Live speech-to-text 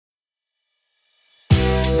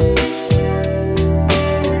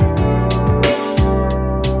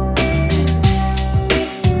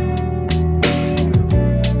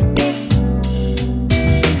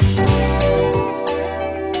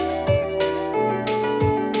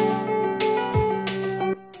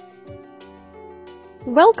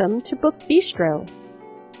Welcome to Book Bistro,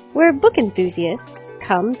 where book enthusiasts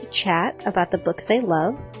come to chat about the books they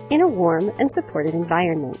love in a warm and supportive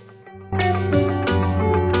environment.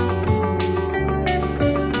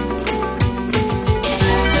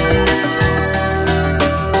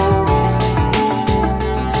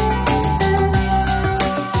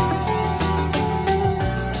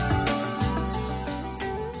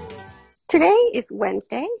 Today is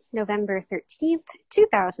Wednesday, November 13th,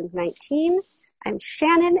 2019. I'm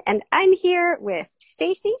Shannon, and I'm here with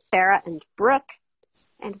Stacy, Sarah, and Brooke,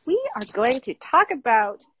 and we are going to talk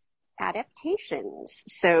about adaptations.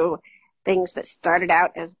 So things that started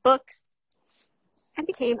out as books and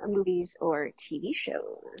became movies or TV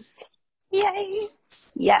shows. Yay!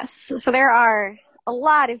 Yes, so there are a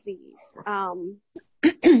lot of these.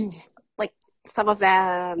 Like some of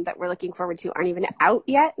them that we're looking forward to aren't even out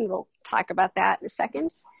yet, and we'll talk about that in a second.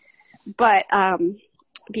 But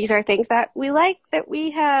these are things that we like, that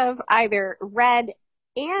we have either read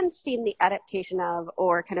and seen the adaptation of,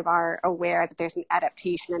 or kind of are aware that there's an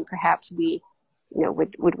adaptation and perhaps we,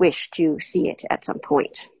 would wish to see it at some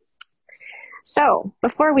point. So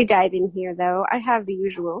before we dive in here, though, I have the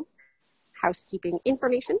usual housekeeping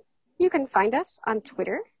information. You can find us on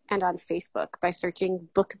Twitter and on Facebook by searching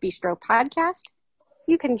Book Bistro Podcast.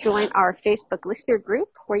 You can join our Facebook listener group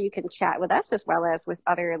where you can chat with us as well as with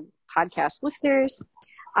other podcast listeners.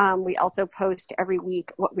 We also post every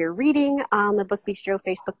week what we're reading on the Book Bistro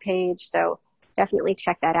Facebook page, so definitely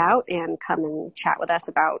check that out and come and chat with us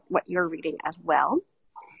about what you're reading as well.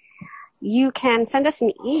 You can send us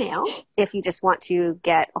an email if you just want to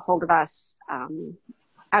get a hold of us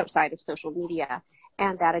outside of social media,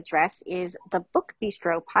 and that address is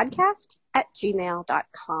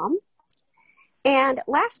thebookbistropodcast@gmail.com. And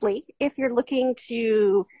lastly, if you're looking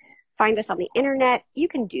to find us on the internet, you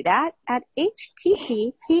can do that at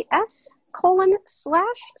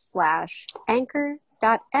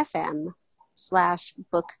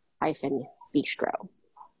https://anchor.fm/book-bistro.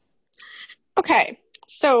 Okay,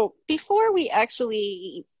 so before we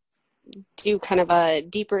actually do kind of a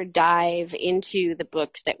deeper dive into the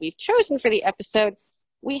books that we've chosen for the episode,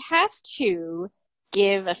 we have to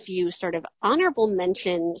give a few sort of honorable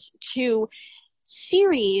mentions to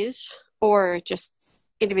series or just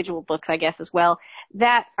individual books, I guess, as well,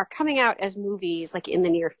 that are coming out as movies like in the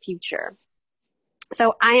near future.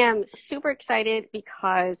 So I am super excited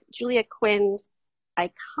because Julia Quinn's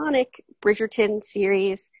iconic Bridgerton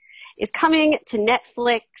series is coming to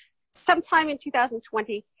Netflix sometime in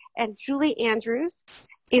 2020, and Julie Andrews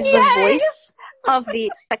is the voice of the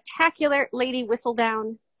spectacular Lady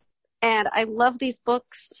Whistledown. And I love these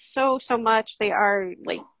books so much. They are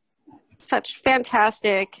like such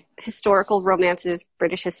fantastic historical romances,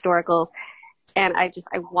 British historicals. And I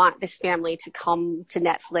want this family to come to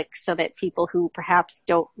Netflix so that people who perhaps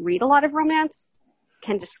don't read a lot of romance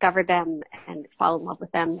can discover them and fall in love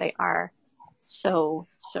with them. They are so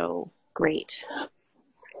great.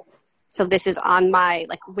 So this is on my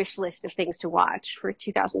wish list of things to watch for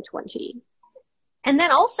 2020. And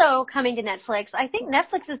then also coming to Netflix, I think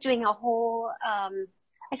Netflix is doing a whole, I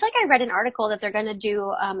feel like I read an article that they're going to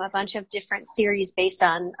do a bunch of different series based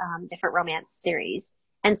on different romance series.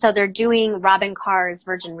 And so they're doing Robin Carr's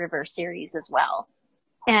Virgin River series as well.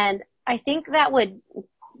 And I think that would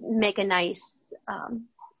make a nice,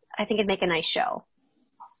 it'd make a nice show.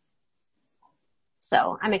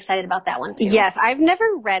 So I'm excited about that one too. Yes, I've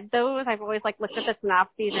never read those. I've always looked at the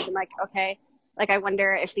synopses and been okay, I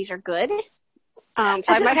wonder if these are good. So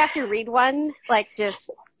I might have to read one,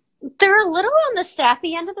 They're a little on the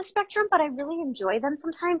sappy end of the spectrum, but I really enjoy them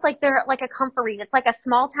sometimes. They're like a comfort read. It's like a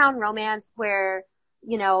small town romance where,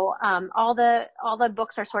 all the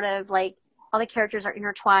books are sort of all the characters are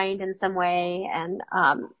intertwined in some way. And,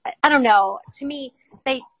 I don't know, to me,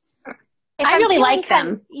 I really like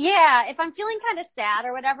them. If I'm feeling kind of sad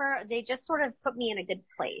or whatever, they just sort of put me in a good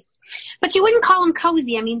place. But you wouldn't call them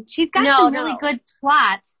cozy. I mean, she's got some really good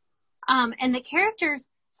plots. And the characters,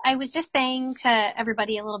 I was just saying to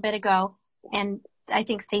everybody a little bit ago, and I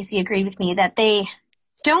think Stacy agreed with me, that they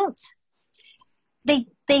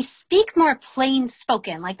speak more plain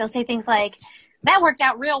spoken. They'll say things like, that worked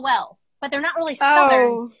out real well, but they're not really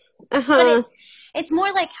Southern. But it's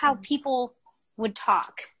more like how people would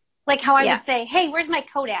talk. Like how I would say, hey, where's my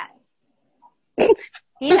coat at? Yes.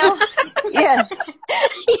 You know what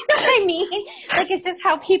I mean? It's just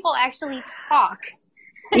how people actually talk.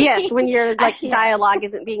 Yes, when your dialogue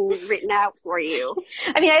isn't being written out for you.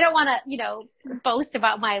 I mean, I don't want to, boast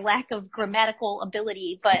about my lack of grammatical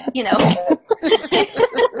ability, but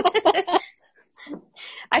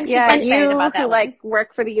I'm super excited about that. You who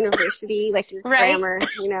work for the university, your grammar,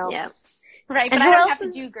 Yeah. Right, but I don't have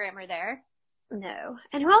to do grammar there. No.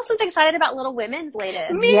 And who else is excited about Little Women's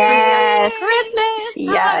latest? Yes. Christmas.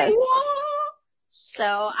 Yes.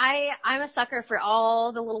 So I'm a sucker for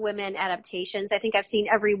all the Little Women adaptations. I think I've seen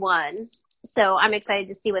every one. So I'm excited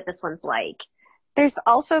to see what this one's like. There's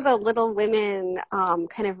also the Little Women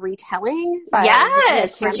kind of retelling by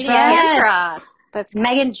Virginia Tantra. That's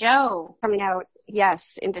Megan Jo coming out,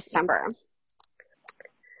 in December.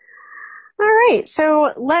 All right,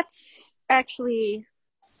 so let's actually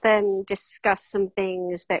then discuss some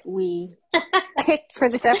things that we picked for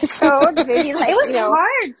this episode. Maybe it was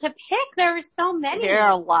hard to pick. There were so many. There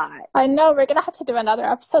are a lot. I know. We're going to have to do another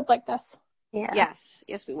episode like this. Yeah.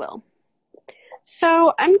 Yes, we will.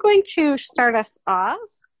 So I'm going to start us off,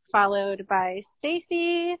 followed by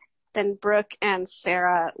Stacy, then Brooke and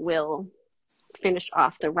Sarah will finish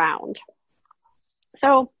off the round.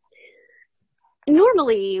 So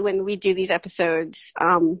normally when we do these episodes,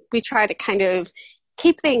 we try to kind of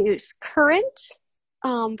keep things current,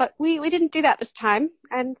 but we didn't do that this time,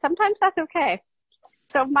 and sometimes that's okay.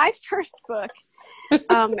 So my first book,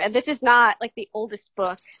 and this is not like the oldest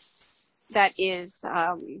book that is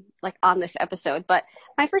like on this episode, but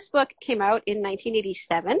my first book came out in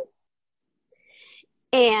 1987,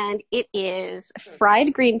 and it is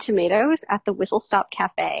Fried Green Tomatoes at the Whistle Stop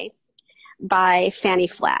Cafe by Fannie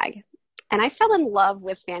Flagg. And I fell in love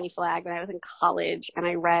with Fannie Flagg when I was in college, and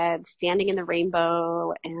I read Standing in the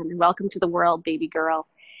Rainbow and Welcome to the World, Baby Girl.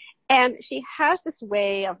 And she has this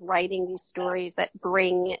way of writing these stories that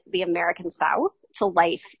bring the American South to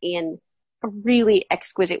life in a really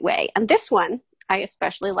exquisite way. And this one I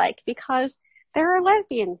especially like because there are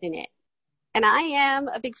lesbians in it. And I am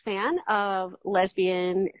a big fan of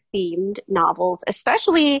lesbian-themed novels,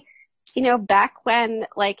 especially, back when,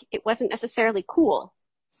 it wasn't necessarily cool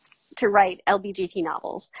to write LBGT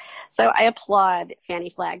novels. So I applaud Fannie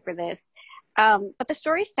Flagg for this. But the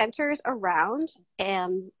story centers around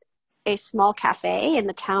a small cafe in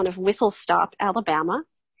the town of Whistle Stop, Alabama.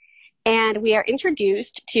 And we are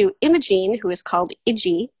introduced to Imogene, who is called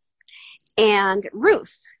Iggy, and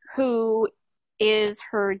Ruth, who is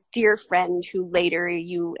her dear friend who later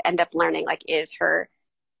you end up learning is her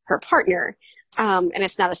partner. And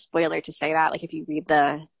it's not a spoiler to say that. If you read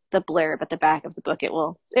the blurb at the back of the book, it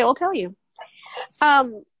will tell you.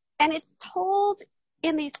 And it's told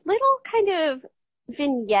in these little kind of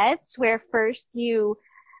vignettes where first you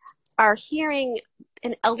are hearing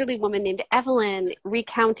an elderly woman named Evelyn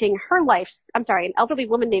recounting her life. I'm sorry, an elderly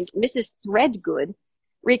woman named Mrs. Threadgood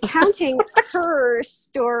recounting her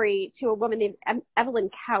story to a woman named Evelyn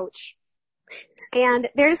Couch. And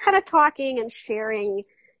they're just kind of talking and sharing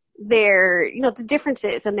their, the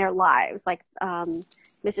differences in their lives.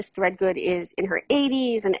 Mrs. Threadgood is in her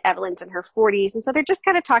 80s and Evelyn's in her 40s. And so they're just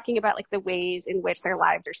kind of talking about the ways in which their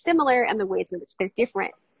lives are similar and the ways in which they're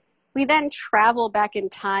different. We then travel back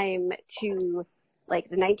in time to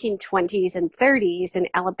the 1920s and 30s in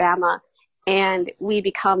Alabama, and we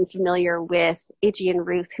become familiar with Iggy and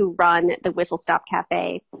Ruth, who run the Whistle Stop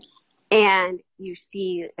Cafe. And you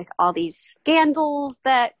see all these scandals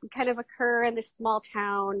that kind of occur in this small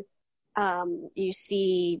town. You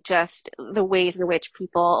see just the ways in which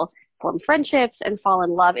people form friendships and fall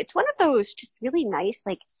in love. It's one of those just really nice,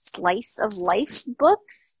 slice of life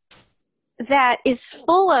books that is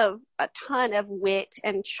full of a ton of wit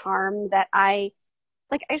and charm that I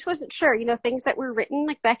just wasn't sure, things that were written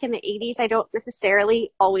back in the 80s. I don't necessarily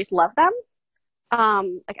always love them.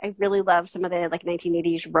 I really love some of the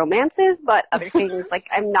 1980s romances, but other things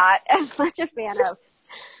I'm not as much a fan of.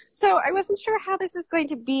 So I wasn't sure how this is going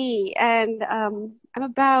to be. And I'm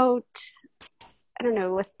about,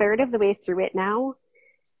 a third of the way through it now.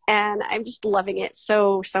 And I'm just loving it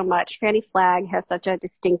so much. Fannie Flagg has such a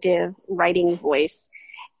distinctive writing voice.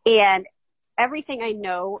 And everything I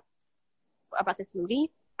know about this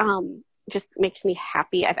movie just makes me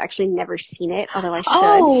happy. I've actually never seen it, although I should.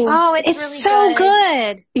 Oh, it's really so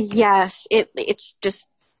good. Yes,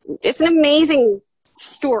 it's an amazing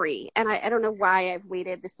story, and I don't know why I've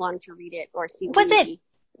waited this long to read it or see the movie.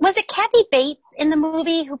 Was it Kathy Bates in the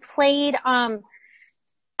movie who played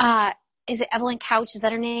is it Evelyn Couch? Is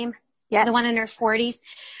that her name? Yes. The one in her 40s.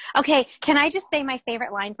 Okay, can I just say my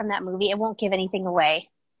favorite line from that movie? It won't give anything away.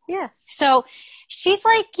 Yes. So she's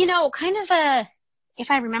kind of a,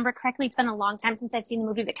 if I remember correctly, it's been a long time since I've seen the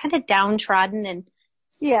movie, but kind of downtrodden, and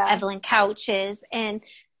Evelyn Couch is. And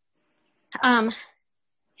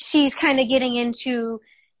she's kind of getting into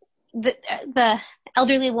the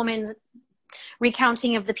elderly woman's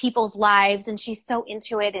recounting of the people's lives, and she's so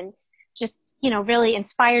into it and just, really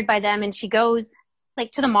inspired by them. And she goes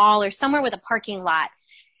to the mall or somewhere with a parking lot.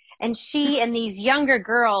 And she and these younger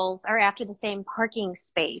girls are after the same parking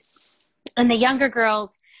space. And the younger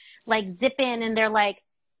girls like zip in and they're like,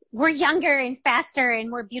 we're younger and faster and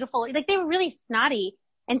more beautiful. Like they were really snotty.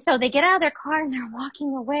 And so they get out of their car and they're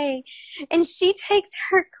walking away. And she takes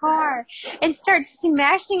her car and starts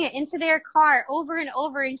smashing it into their car over and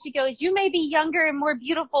over. And she goes, you may be younger and more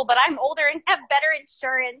beautiful, but I'm older and have better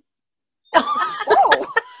insurance.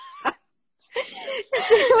 Oh.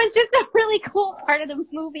 It was just a really cool part of the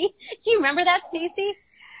movie. Do you remember that, Stacey?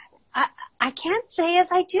 I can't say as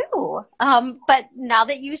I do. But now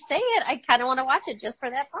that you say it, I kind of want to watch it just for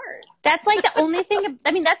that part. That's like the only thing.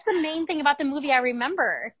 I mean, that's the main thing about the movie I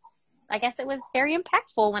remember. I guess it was very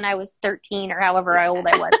impactful when I was 13 or however old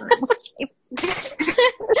I was in the movie.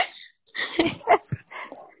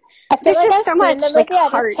 There's just so much like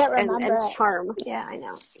heart and it. charm. Yeah, I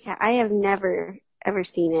know. Yeah, I have never ever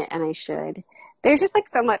seen it, and I should. There's just like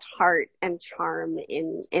so much heart and charm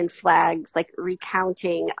in Flags, like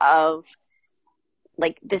recounting of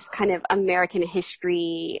like this kind of American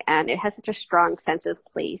history, and it has such a strong sense of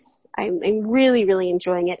place. I'm really, really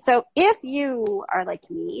enjoying it. So if you are like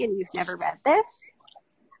me and you've never read this,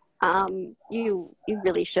 you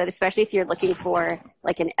really should, especially if you're looking for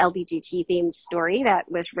like an LBGT themed story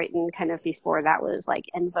that was written kind of before that was like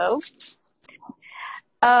en vogue.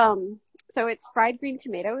 So it's Fried Green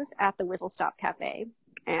Tomatoes at the Whistle Stop Cafe,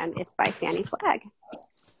 and it's by Fannie Flagg.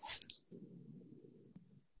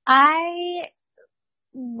 I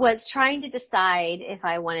was trying to decide if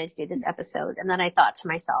I wanted to do this episode, and then I thought to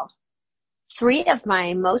myself, 3 of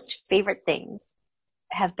my most favorite things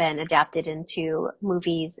have been adapted into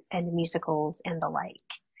movies and musicals and the like.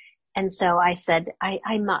 And so I said,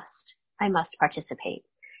 I must participate.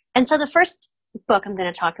 And so the first book I'm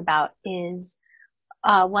going to talk about is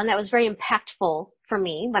one that was very impactful for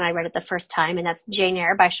me when I read it the first time, and that's Jane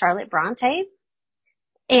Eyre by Charlotte Bronte.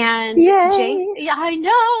 And yeah, I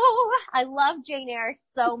know. I love Jane Eyre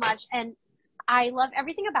so much, and I love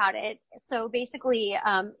everything about it. So basically,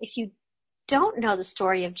 if you don't know the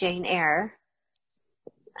story of Jane Eyre,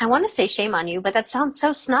 I want to say shame on you, but that sounds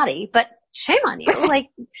so snotty, but shame on you. Like,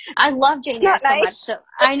 I love Jane Eyre so much. So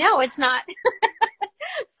I know it's not.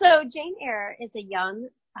 So Jane Eyre is a young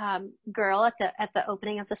girl at the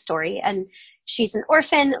opening of the story, and she's an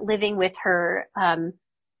orphan living with her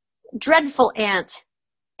dreadful aunt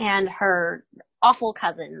and her awful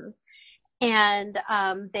cousins. And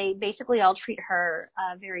they basically all treat her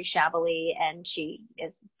very shabbily, and she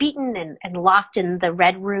is beaten and locked in the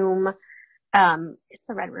Red Room. It's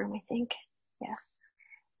the Red Room, I think. Yeah.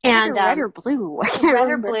 And red or blue? Red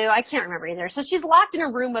or blue? I can't remember either. So she's locked in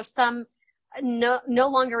a room of some no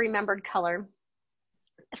longer remembered color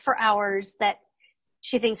for hours that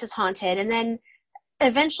she thinks is haunted. And then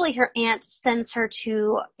eventually her aunt sends her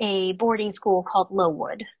to a boarding school called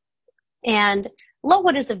Lowood. And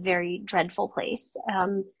Lowood is a very dreadful place,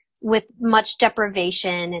 with much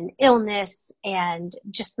deprivation and illness and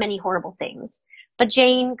just many horrible things. But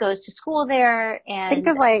Jane goes to school there, and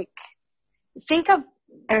think of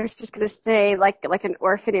I was just going to say like an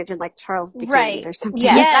orphanage in like Charles Dickens or something.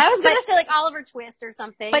 Yes, I was going to say like Oliver Twist or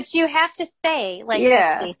something. But you have to say like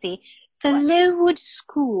this, Stacey. The Lowood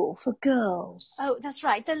School for Girls. Oh, that's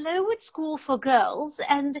right. The Lowood School for Girls.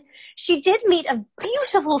 And she did meet a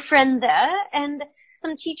beautiful friend there and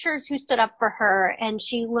some teachers who stood up for her. And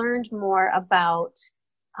she learned more about,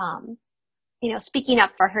 speaking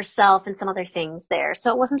up for herself and some other things there.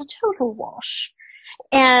 So it wasn't a total wash.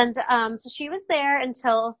 And so she was there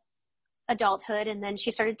until adulthood, and then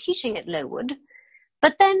she started teaching at Lowood.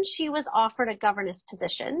 But then she was offered a governess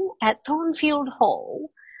position at Thornfield Hall,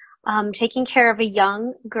 taking care of a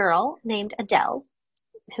young girl named Adele,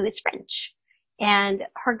 who is French. And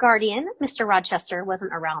her guardian, Mr. Rochester,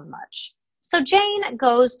 wasn't around much. So Jane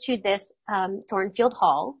goes to this Thornfield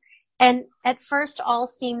Hall, and at first all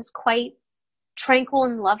seems quite tranquil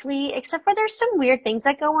and lovely, except for there's some weird things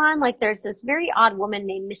that go on. Like there's this very odd woman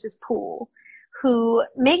named Mrs. Poole who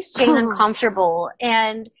makes Jane uncomfortable,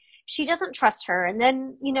 and she doesn't trust her. And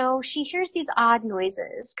then, she hears these odd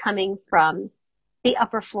noises coming from the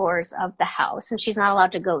upper floors of the house, and she's not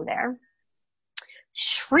allowed to go there.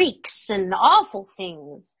 Shrieks and awful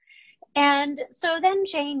things. And so then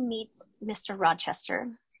Jane meets Mr. Rochester,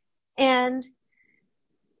 and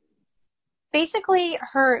basically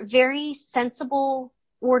her very sensible,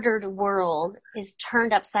 ordered world is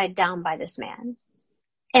turned upside down by this man.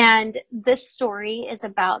 And this story is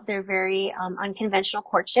about their very unconventional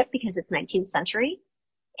courtship because it's 19th century.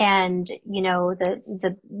 And,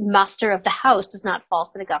 the master of the house does not fall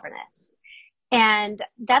for the governess. And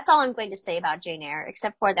that's all I'm going to say about Jane Eyre,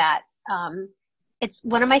 except for that It's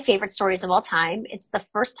one of my favorite stories of all time. It's the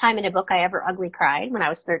first time in a book I ever ugly cried when I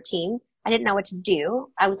was 13. I didn't know what to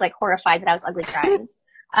do. I was like horrified that I was ugly crying.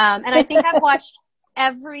 And I think I've watched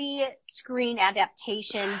every screen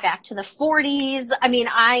adaptation back to the 40s. I mean,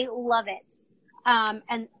 I love it.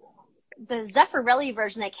 And the Zeffirelli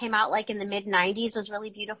version that came out like in the mid 90s was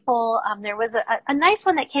really beautiful. There was a nice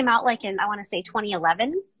one that came out like in, I want to say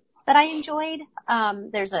 2011 that I enjoyed.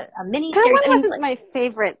 There's a mini series. That one wasn't my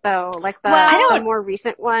favorite though, like the more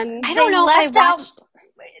recent one. I don't know if I watched.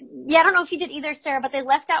 Yeah, I don't know if you did either, Sarah, but they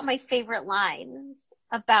left out my favorite lines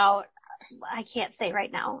about, I can't say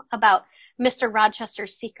right now, about Mr.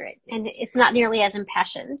 Rochester's secret. And it's not nearly as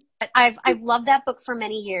impassioned. But I've loved that book for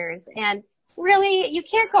many years. And really, you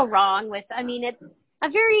can't go wrong with, I mean, it's a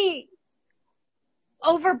very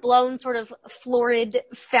overblown, sort of florid,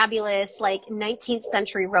 fabulous, like 19th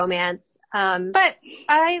century romance. But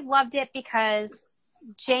I loved it because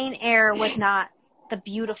Jane Eyre was not the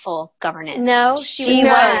beautiful governess. No, she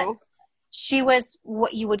was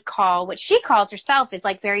what you would call, what she calls herself is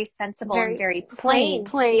like very sensible and very plain.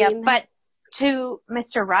 Yeah, but to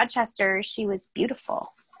Mr. Rochester, she was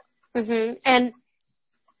beautiful. Mm-hmm. And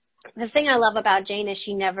the thing I love about Jane is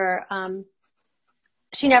she never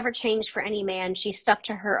changed for any man. She stuck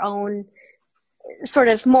to her own sort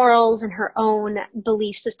of morals and her own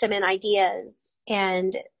belief system and ideas.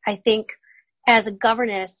 And I think as a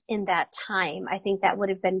governess in that time, I think that would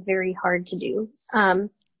have been very hard to do.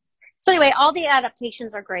 So anyway, all the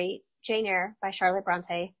adaptations are great. Jane Eyre by Charlotte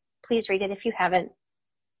Bronte. Please read it if you haven't.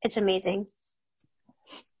 It's amazing.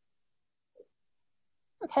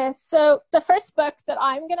 Okay, so the first book that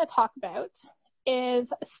I'm going to talk about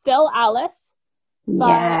is Still Alice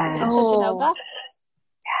by Lisa Genova.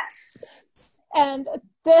 Yes. And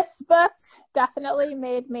this book definitely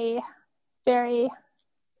made me very,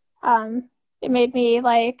 it made me,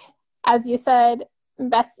 like, as you said,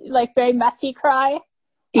 very messy cry.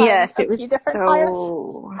 Yes, it was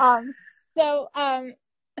so...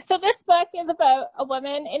 So this book is about a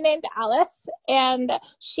woman named Alice, and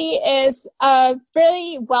she is a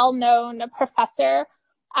really well-known professor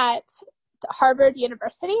at Harvard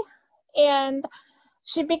University, and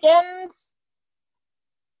she begins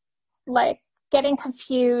like getting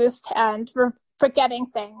confused and forgetting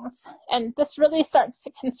things, and this really starts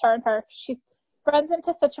to concern her. She runs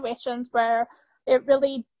into situations where it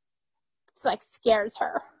really like scares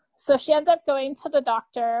her. So she ends up going to the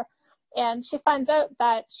doctor, and she finds out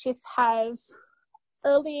that she has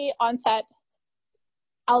early onset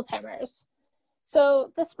Alzheimer's.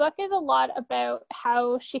 So this book is a lot about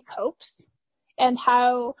how she copes and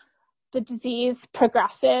how the disease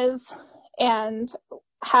progresses and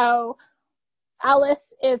how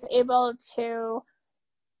Alice is able to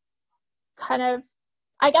kind of,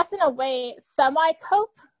 I guess in a way,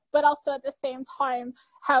 semi-cope, but also at the same time,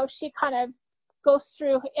 how she kind of goes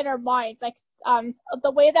through in her mind, like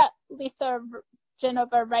the way that Lisa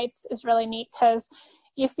Genova writes is really neat because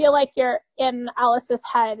you feel like you're in Alice's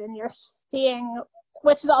head and you're seeing,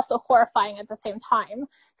 which is also horrifying at the same time,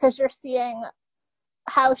 because you're seeing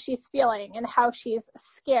how she's feeling and how she's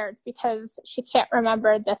scared because she can't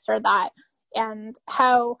remember this or that, and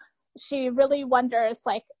how she really wonders,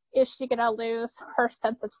 like, is she going to lose her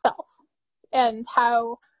sense of self? And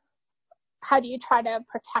how do you try to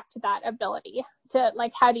protect that ability to,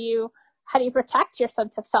 like, how do you protect your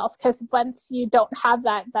sense of self? Because once you don't have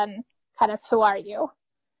that, then kind of who are you?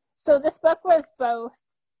 So this book was both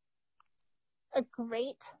a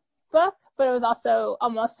great book, but it was also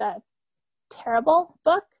almost a terrible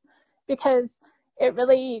book because it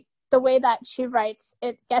really, the way that she writes,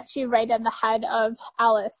 it gets you right in the head of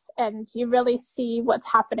Alice and you really see what's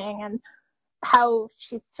happening and how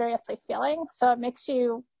she's seriously feeling. So it makes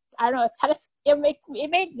you, I don't know, it's kind of, it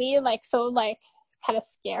made me like, so like kind of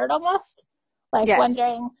scared almost, like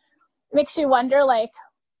wondering, makes you wonder, like,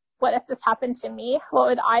 what if this happened to me? What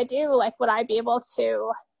would I do? Like, would I be able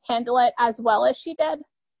to handle it as well as she did?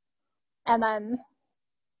 And then,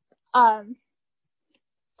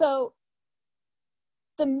 so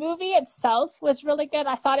the movie itself was really good.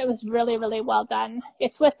 I thought it was really, really well done.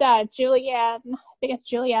 It's with Julianne, I think it's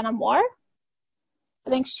Juliana Moore.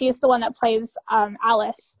 I think she's the one that plays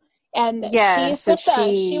Alice. And she was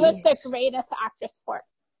the greatest actress for it.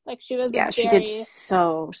 Like, she was she did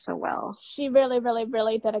so well. She really, really,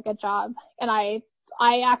 really did a good job. And I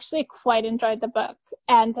actually quite enjoyed the book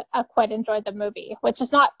and quite enjoyed the movie, which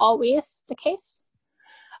is not always the case.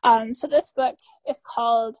 So this book is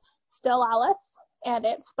called Still Alice, and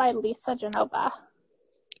it's by Lisa Genova.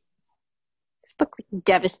 This book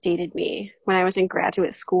devastated me when I was in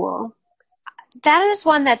graduate school. That is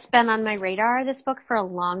one that's been on my radar, this book, for a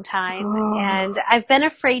long time. And I've been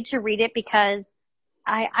afraid to read it because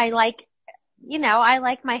I like, I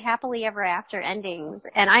like my happily ever after endings.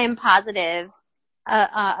 And I am positive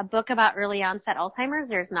a book about early onset Alzheimer's,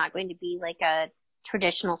 there's not going to be like a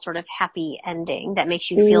traditional sort of happy ending that makes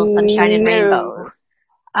you feel sunshine and rainbows.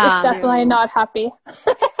 It's definitely not happy.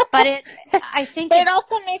 But it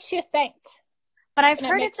also makes you think. But I've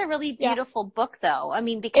heard it's a really beautiful book, though. I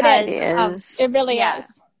mean, because it really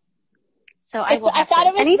is. So I thought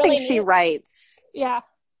it was anything really she neat. writes. Yeah,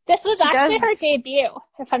 this was actually her debut,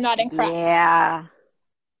 if I'm not incorrect. Yeah,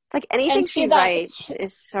 it's like anything she writes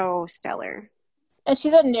is so stellar. And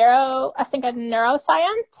she's a neuroscientist.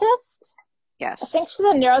 Yes, I think she's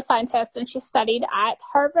a neuroscientist, and she studied at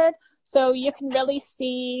Harvard. So you can really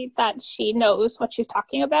see that she knows what she's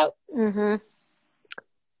talking about. Mm-hmm.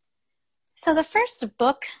 So the first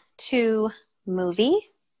book to movie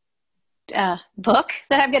book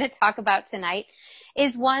that I'm going to talk about tonight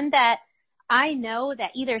is one that I know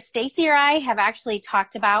that either Stacy or I have actually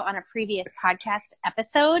talked about on a previous podcast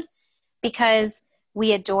episode because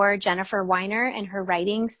we adore Jennifer Weiner and her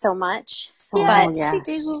writing so much.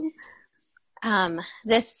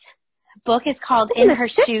 This book is called In Her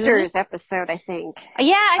Sisters episode, I think.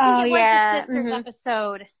 Yeah, I think it was the Sisters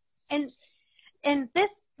episode. And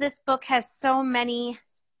this book has so many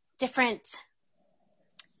different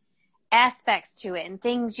aspects to it and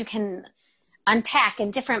things you can unpack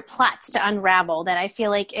and different plots to unravel that I feel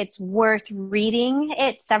like it's worth reading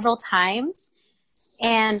it several times.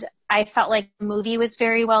 And I felt like the movie was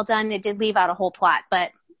very well done. It did leave out a whole plot, but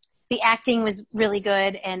the acting was really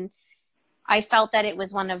good. And I felt that it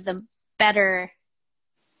was one of the better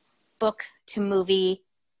book to movie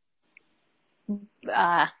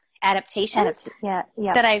adaptations that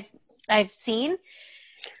I've seen.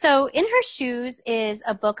 So In Her Shoes is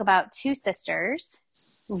a book about two sisters.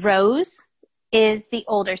 Rose is the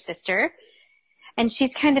older sister, and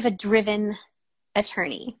she's kind of a driven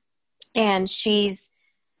attorney. And she's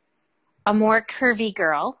a more curvy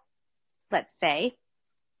girl, let's say.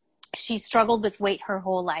 She struggled with weight her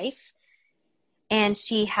whole life, and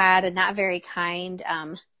she had a not very kind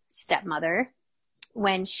stepmother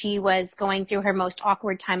when she was going through her most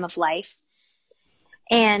awkward time of life.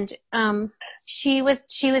 And she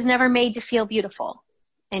was never made to feel beautiful.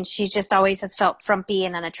 And she just always has felt frumpy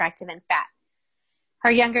and unattractive and fat.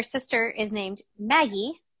 Her younger sister is named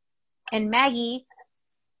Maggie. And Maggie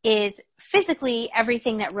is physically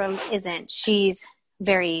everything that Rose isn't. She's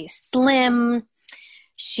very slim.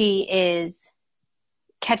 She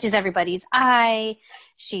catches everybody's eye.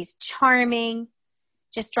 She's charming,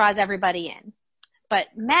 just draws everybody in. But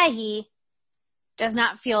Maggie does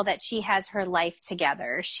not feel that she has her life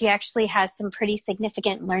together. She actually has some pretty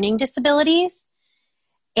significant learning disabilities,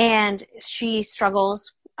 and she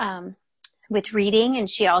struggles with reading, and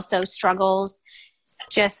she also struggles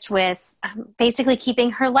just with basically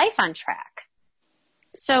keeping her life on track.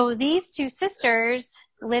 So these two sisters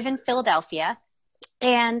live in Philadelphia,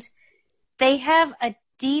 and they have a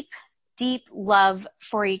deep, deep love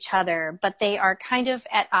for each other, but they are kind of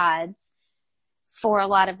at odds for a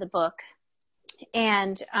lot of the book.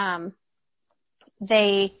 And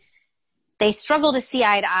they struggle to see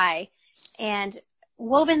eye to eye. And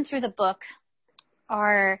woven through the book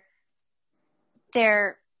are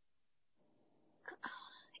it's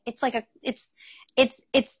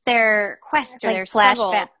their quest or their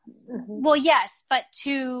struggle. Mm-hmm. Well, yes, but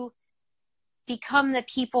to become the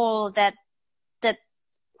people that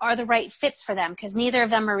are the right fits for them, because neither of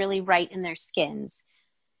them are really right in their skins.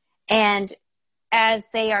 And as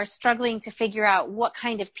they are struggling to figure out what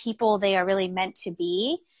kind of people they are really meant to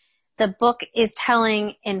be, the book is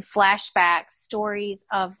telling in flashbacks stories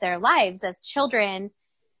of their lives as children,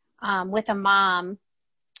 with a mom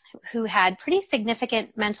who had pretty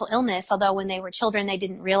significant mental illness, although when they were children, they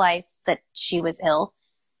didn't realize that she was ill.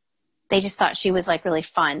 They just thought she was like really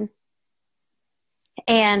fun.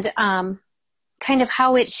 And kind of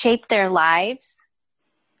how it shaped their lives.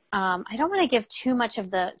 I don't want to give too much of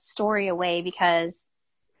the story away because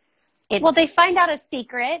they find out a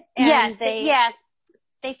secret. And yes,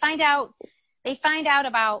 they find out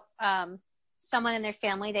about someone in their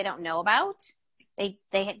family they don't know about. That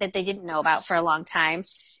they didn't know about for a long time,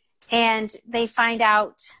 and they find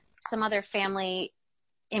out some other family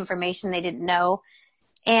information they didn't know,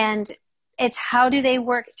 and it's how do they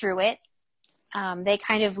work through it. They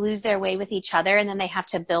kind of lose their way with each other, and then they have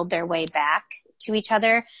to build their way back to each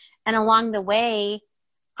other. And along the way,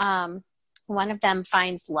 one of them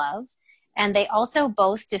finds love, and they also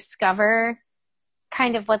both discover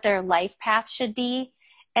kind of what their life path should be.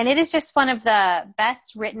 And it is just one of the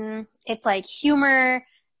best written. It's like humor,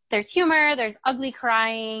 there's ugly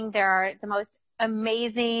crying, there are the most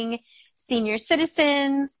amazing senior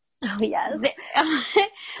citizens. Oh, yes.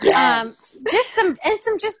 Yes. Just some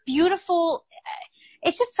just beautiful,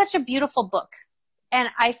 it's just such a beautiful book. And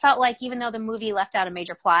I felt like even though the movie left out a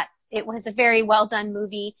major plot, it was a very well done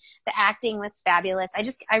movie. The acting was fabulous.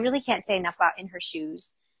 I really can't say enough about In Her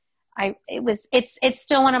Shoes. It's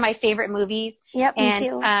still one of my favorite movies. Yep, and me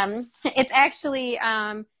too. It's actually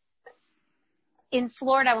in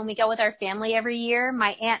Florida when we go with our family every year.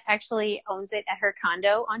 My aunt actually owns it at her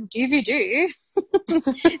condo on DVD.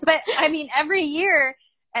 But I mean, every year,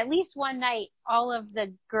 at least one night, all of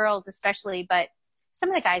the girls especially, but some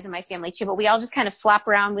of the guys in my family too, but we all just kind of flop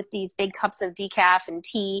around with these big cups of decaf and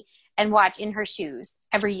tea and watch In Her Shoes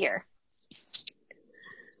every year.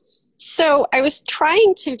 So I was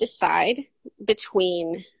trying to decide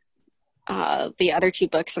between the other two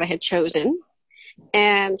books that I had chosen,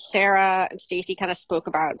 and Sarah and Stacy kind of spoke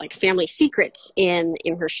about like family secrets in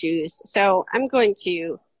Her Shoes. So I'm going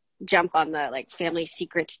to jump on the like family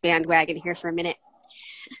secrets bandwagon here for a minute.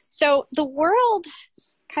 So the world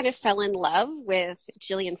kind of fell in love with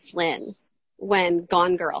Gillian Flynn when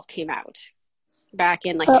Gone Girl came out back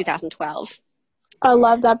in like 2012. I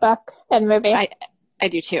love that book and movie. I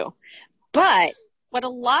do too. But what a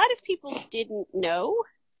lot of people didn't know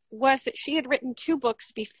was that she had written 2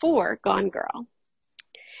 books before Gone Girl.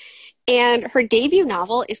 And her debut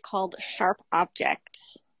novel is called Sharp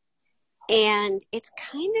Objects. And it's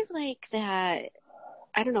kind of like the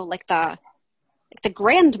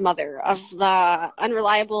grandmother of the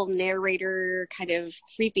unreliable narrator, kind of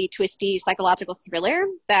creepy, twisty psychological thriller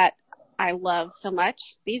that I love so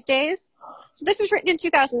much these days. So this was written in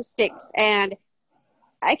 2006, and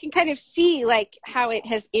I can kind of see like how it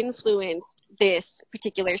has influenced this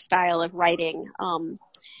particular style of writing.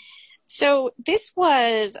 So this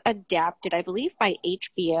was adapted, I believe, by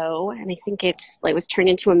HBO, and I think it was turned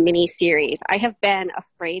into a mini series. I have been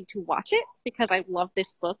afraid to watch it because I love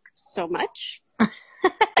this book so much.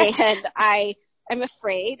 And I am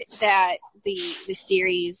afraid that the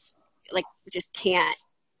series like just can't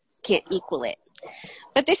equal it.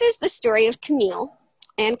 But this is the story of Camille,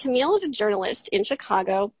 and Camille is a journalist in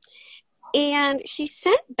Chicago, and she's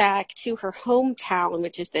sent back to her hometown,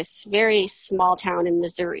 which is this very small town in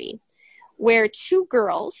Missouri, where 2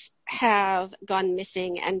 girls have gone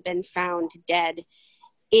missing and been found dead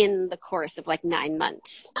in the course of like 9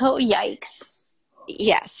 months. Oh, yikes.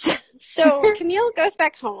 Yes. So Camille goes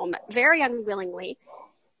back home very unwillingly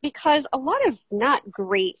because a lot of not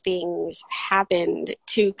great things happened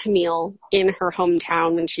to Camille in her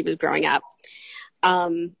hometown when she was growing up.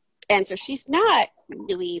 And so she's not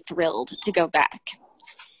really thrilled to go back.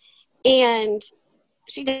 And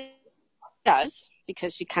she does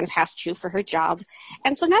because she kind of has to for her job.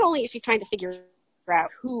 And so not only is she trying to figure out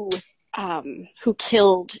who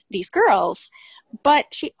killed these girls, but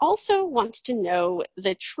she also wants to know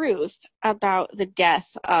the truth about the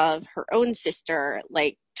death of her own sister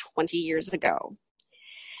like 20 years ago.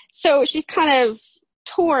 So she's kind of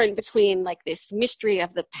torn between like this mystery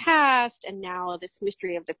of the past and now this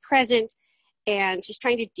mystery of the present. And she's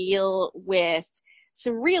trying to deal with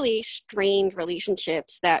some really strained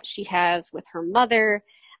relationships that she has with her mother.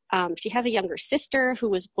 She has a younger sister who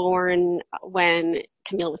was born when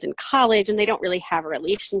Camille was in college, and they don't really have a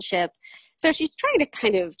relationship. So she's trying to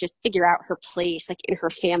kind of just figure out her place like in her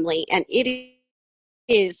family, and it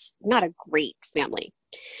is not a great family.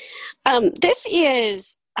 This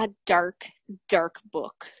is a dark, dark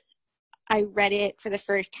book. I read it for the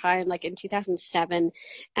first time like in 2007,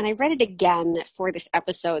 and I read it again for this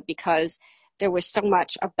episode because there was so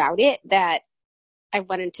much about it that I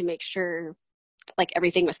wanted to make sure like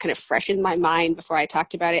everything was kind of fresh in my mind before I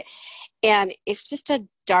talked about it. And it's just a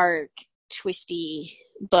dark, twisty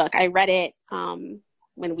book. I read it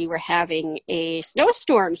when we were having a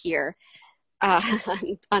snowstorm here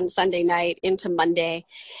on Sunday night into Monday.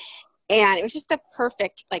 And it was just the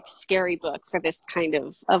perfect, like, scary book for this kind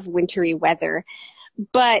of wintry weather.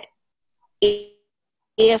 But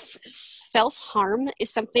if self-harm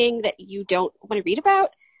is something that you don't want to read about,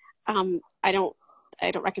 I don't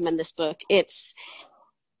recommend this book.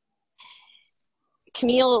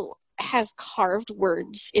 Camille has carved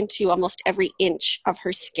words into almost every inch of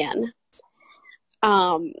her skin.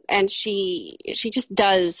 And she just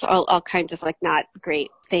does all kinds of like not great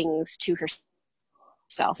things to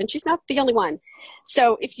herself, and she's not the only one.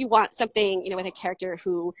 So if you want something, with a character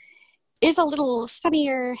who is a little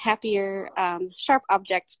funnier, happier, Sharp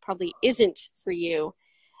Objects probably isn't for you,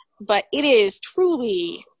 but it is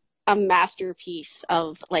truly a masterpiece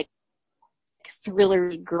of like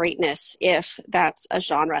thriller greatness, if that's a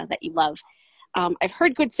genre that you love. I've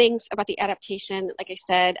heard good things about the adaptation. Like I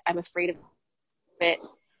said, I'm afraid of it.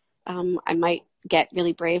 I might get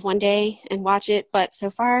really brave one day and watch it, but so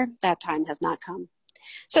far that time has not come.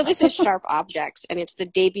 So this is Sharp Objects, and it's the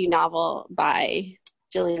debut novel by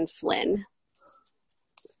Gillian Flynn.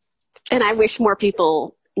 And I wish more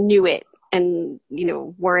people knew it and,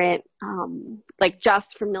 weren't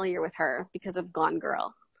just familiar with her because of Gone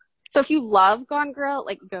Girl. So if you love Gone Girl,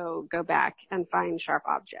 go back and find Sharp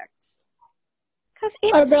Objects. Because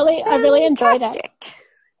I really enjoyed it.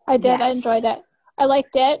 I did. Yes. I enjoyed it. I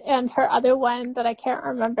liked it, and her other one that I can't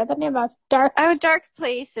remember the name of, Dark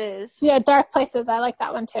Places. Yeah, Dark Places. I like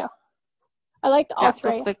that one too. I liked all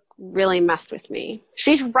three. That book really messed with me.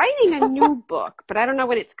 She's writing a new book, but I don't know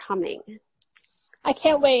when it's coming. I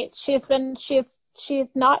can't wait. She's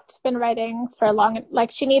not been writing for long.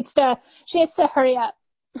 She needs to hurry up.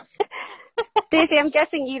 Stacey, I'm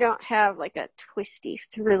guessing you don't have a twisty,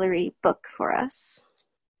 thrillery book for us,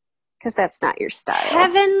 because that's not your style.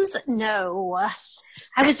 Heavens, no.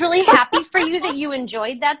 I was really happy for you that you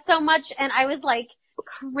enjoyed that so much, and I was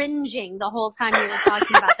cringing the whole time you were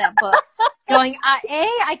talking about that book. Going, A,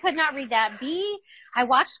 I could not read that. B, I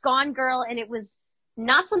watched Gone Girl, and it was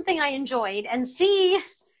not something I enjoyed. And C,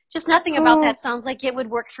 just nothing about that sounds like it would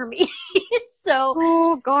work for me.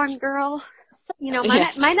 So, Gone Girl.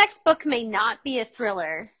 My next book may not be a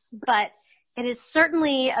thriller, but it is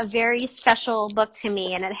certainly a very special book to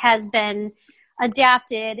me, and it has been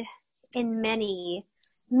adapted in many,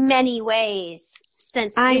 many ways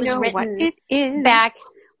since it was written back.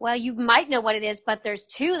 Well, you might know what it is, but there's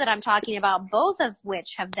two that I'm talking about, both of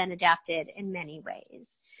which have been adapted in many ways.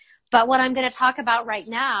 But what I'm going to talk about right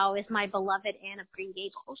now is my beloved Anne of Green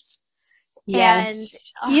Gables. Yes.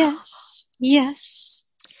 And, Yes.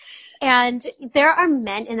 And there are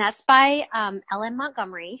men, and that's by Ellen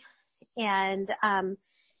Montgomery. And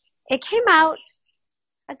it came out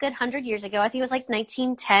a good 100 years ago. I think it was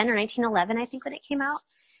 1910 or 1911, I think, when it came out.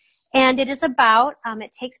 And it is about,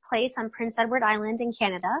 it takes place on Prince Edward Island in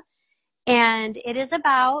Canada. And it is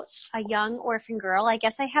about a young orphan girl. I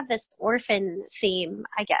guess I have this orphan theme,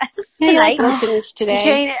 tonight. Orphans today.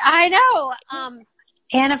 Jane, I know.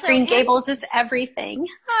 Anne of Green Gables is everything.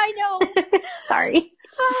 I know. Sorry.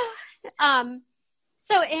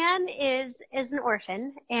 So Anne is an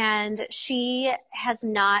orphan, and she has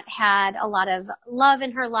not had a lot of love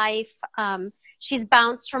in her life. She's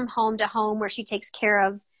bounced from home to home where she takes care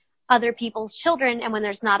of other people's children, and when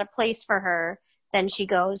there's not a place for her, then she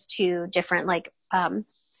goes to different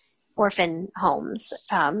orphan homes.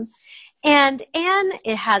 And Anne,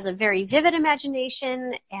 it has a very vivid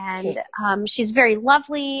imagination, and she's very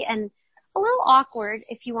lovely and a little awkward,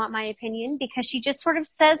 if you want my opinion, because she just sort of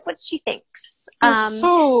says what she thinks.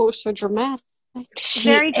 So dramatic.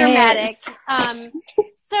 Very dramatic.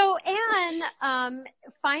 So Anne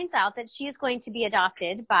finds out that she is going to be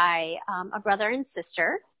adopted by a brother and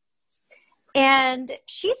sister. And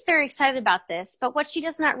she's very excited about this, but what she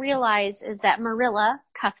does not realize is that Marilla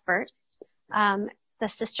Cuthbert, the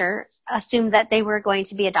sister, assumed that they were going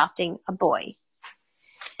to be adopting a boy.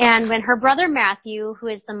 And when her brother Matthew, who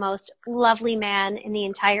is the most lovely man in the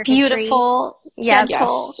entire history, beautiful,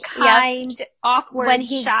 gentle, kind, awkward, when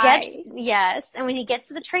he shy. And when he gets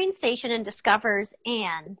to the train station and discovers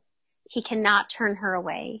Anne, he cannot turn her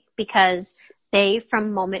away because they,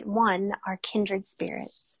 from moment one, are kindred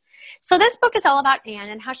spirits. So this book is all about Anne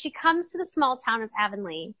and how she comes to the small town of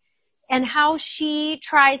Avonlea and how she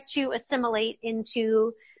tries to assimilate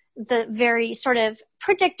into the very sort of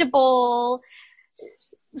predictable,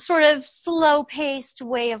 sort of slow-paced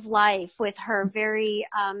way of life with her very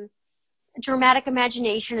dramatic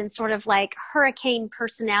imagination and sort of hurricane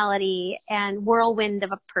personality and whirlwind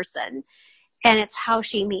of a person. And it's how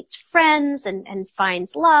she meets friends and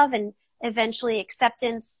finds love and eventually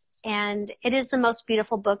acceptance. And it is the most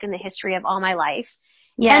beautiful book in the history of all my life.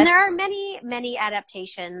 Yes. And there are many, many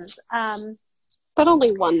adaptations. But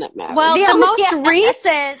only one that matters. Well,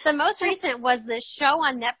 the most recent was this show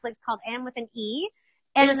on Netflix called Anne with an E.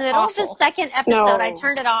 And in the middle of the second episode, I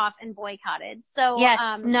turned it off and boycotted. So,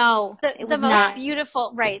 yes, the most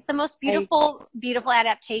beautiful, right. The most beautiful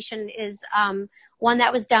adaptation is, one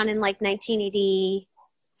that was done in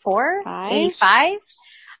 1984, 85,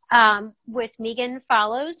 with Megan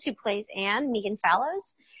Fallows, who plays Anne, Megan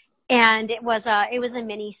Fallows. And it was a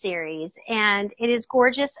mini series, and it is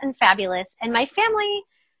gorgeous and fabulous. And my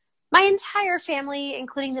entire family,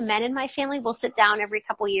 including the men in my family, will sit down every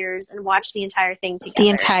couple years and watch the entire thing together. The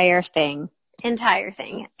entire thing.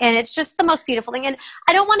 And it's just the most beautiful thing. And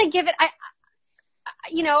I don't want to give it, I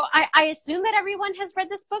assume that everyone has read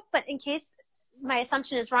this book, but in case my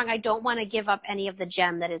assumption is wrong, I don't want to give up any of the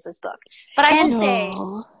gem that is this book. But I will say,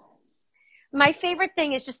 my favorite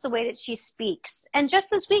thing is just the way that she speaks. And just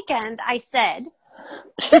this weekend, I said,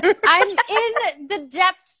 I'm in the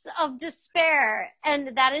depths of despair.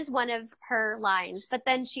 And that is one of her lines. But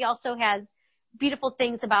then she also has beautiful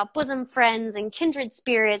things about bosom friends and kindred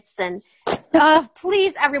spirits. And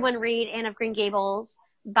please, everyone, read Anne of Green Gables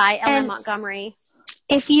by Ellen Montgomery.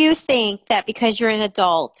 If you think that because you're an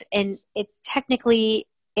adult and it's technically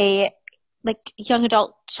a young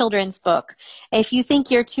adult children's book, if you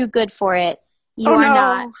think you're too good for it, you are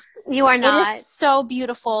not. You are not. It is so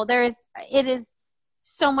beautiful. It is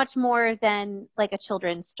so much more than like a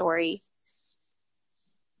children's story.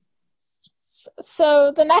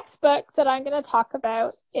 So the next book that I'm going to talk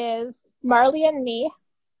about is Marley and Me.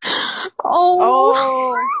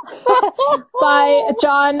 By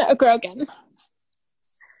John Grogan.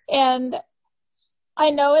 And I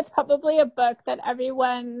know it's probably a book that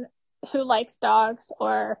everyone who likes dogs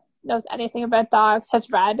or knows anything about dogs has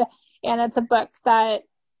read. And it's a book that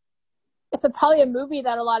it's probably a movie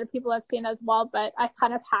that a lot of people have seen as well, but I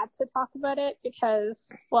kind of had to talk about it because,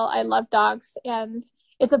 well, I love dogs. And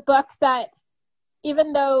it's a book that,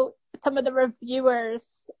 even though some of the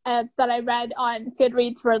reviewers that I read on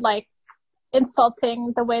Goodreads were like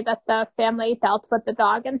insulting the way that the family dealt with the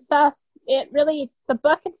dog and stuff, the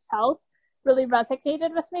book itself really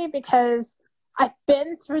resonated with me because I've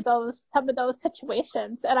been through some of those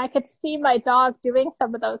situations and I could see my dog doing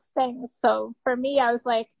some of those things. So for me, I was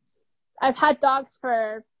like, I've had dogs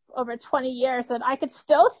for over 20 years and I could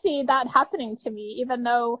still see that happening to me, even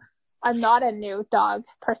though I'm not a new dog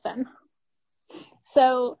person.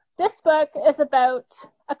 So this book is about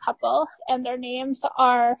a couple and their names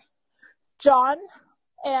are John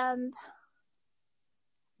and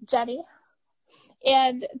Jenny.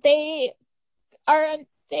 And they are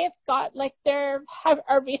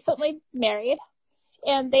recently married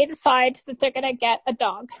and they decide that they're going to get a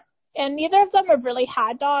dog. And neither of them have really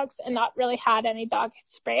had dogs and not really had any dog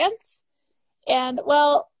experience. And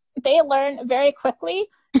well, they learn very quickly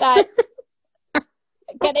that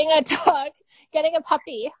getting a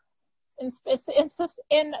puppy in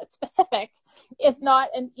specific is not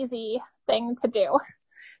an easy thing to do.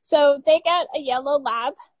 So they get a yellow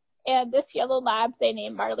lab, and this yellow lab they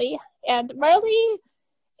name Marley. And Marley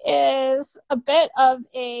is a bit of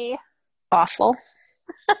a awful.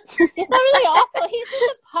 He's not really awful. He's just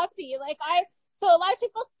a puppy. So a lot of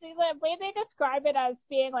people, the way they describe it as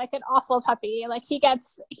being like an awful puppy, like he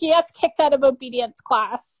gets kicked out of obedience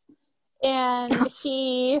class, and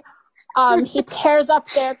he tears up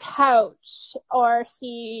their couch, or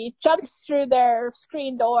he jumps through their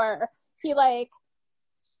screen door. He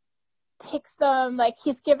takes them,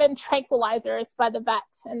 he's given tranquilizers by the vet,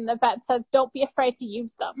 and the vet says, don't be afraid to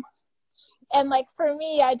use them. And for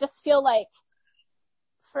me, I feel like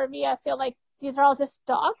these are all just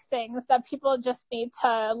dog things that people just need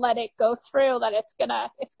to let it go through, that it's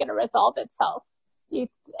gonna resolve itself.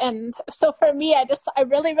 And so for me, I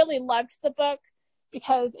really, really loved the book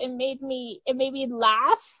because it made me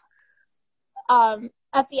laugh.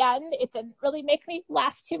 At the end, it didn't really make me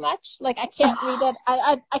laugh too much. I can't read it.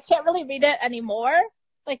 I can't really read it anymore.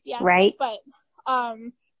 The end. Right. But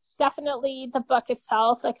definitely the book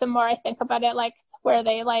itself. The more I think about it, where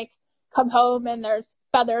they come home and there's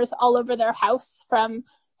feathers all over their house from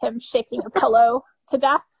him shaking a pillow to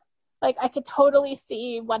death. I could totally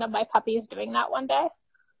see one of my puppies doing that one day.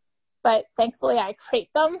 But thankfully I crate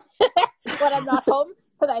them when I'm not home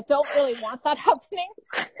because I don't really want that happening.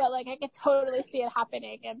 But I could totally see it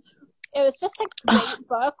happening. And it was just a great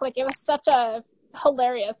book. It was such a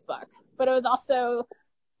hilarious book, but it was also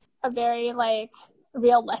a very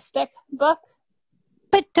realistic book.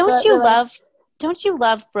 But don't you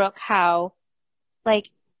love, Brooke, how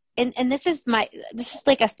and this is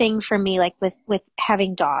a thing for me, with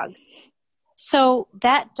having dogs. So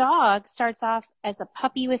that dog starts off as a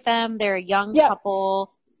puppy with them. They're a young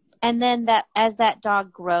couple. And then as that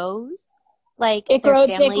dog grows, their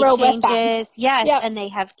family changes. Yes. Yep. And they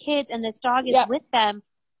have kids, and this dog is with them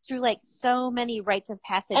through so many rites of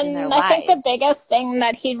passage in their lives. And I think the biggest thing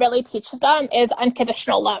that he really teaches them is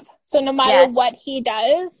unconditional love. So no matter what he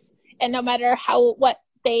does, and no matter how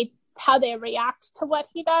they react to what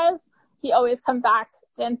he does, he always comes back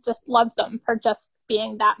and just loves them for just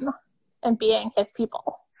being them and being his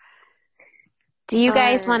people. Do you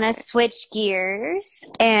guys want to switch gears?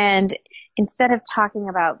 And instead of talking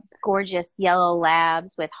about gorgeous yellow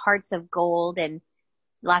labs with hearts of gold and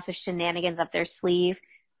lots of shenanigans up their sleeve,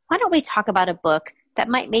 why don't we talk about a book that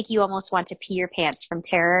might make you almost want to pee your pants from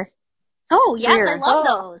terror? Oh, yes, I love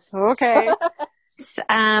those. Okay.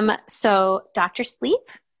 So Dr. Sleep,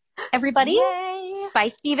 everybody, Yay. by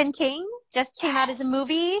Stephen King, just came out as a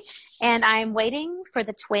movie, and I'm waiting for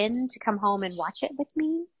the twin to come home and watch it with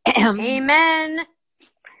me. Amen.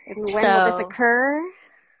 And when will this occur?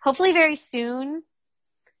 Hopefully very soon.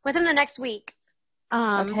 Within the next week.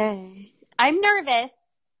 Okay. I'm nervous.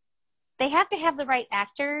 They have to have the right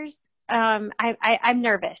actors. I'm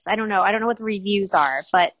nervous. I don't know what the reviews are,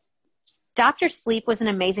 but Dr. Sleep was an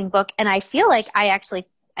amazing book, and I feel like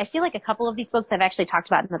a couple of these books I've actually talked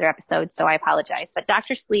about in other episodes, so I apologize. But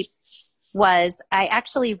Dr. Sleep I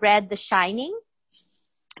actually read The Shining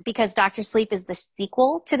because Dr. Sleep is the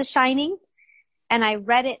sequel to The Shining, and I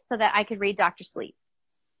read it so that I could read Dr. Sleep.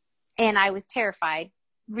 And I was terrified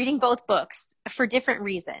reading both books for different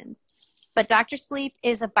reasons. But Dr. Sleep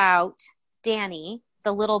is about Danny,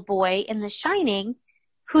 the little boy in The Shining,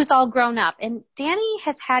 who's all grown up. And Danny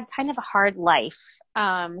has had kind of a hard life.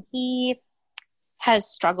 He has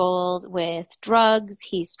struggled with drugs.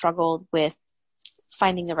 He's struggled with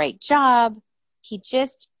finding the right job.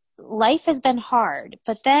 Life has been hard.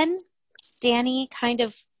 But then Danny kind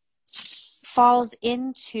of falls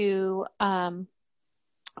into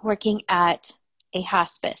working at a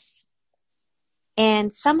hospice.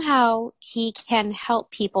 And somehow he can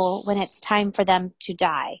help people when it's time for them to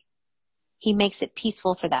die. He makes it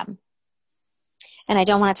peaceful for them. And I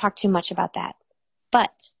don't want to talk too much about that.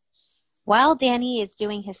 But while Danny is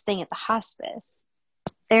doing his thing at the hospice,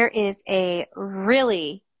 there is a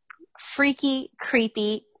really freaky,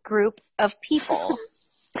 creepy group of people.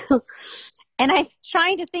 And I'm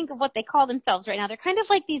trying to think of what they call themselves right now. They're kind of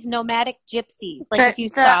like these nomadic gypsies, if you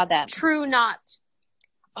saw them. True Knot.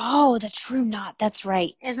 Oh, the True Knot. That's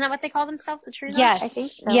right. Isn't that what they call themselves, the True Knot? Yes. I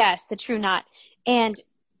think so. Yes, the True Knot. And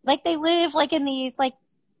they live in these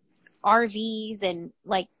RVs and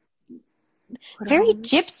very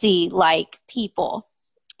gypsy-like people.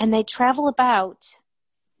 And they travel about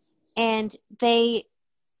and they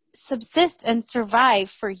subsist and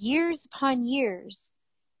survive for years upon years.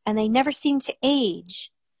 And they never seem to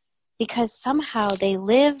age because somehow they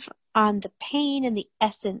live on the pain and the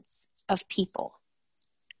essence of people.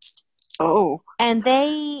 Oh. And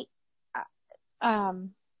they,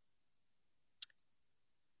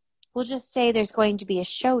 we'll just say there's going to be a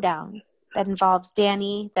showdown that involves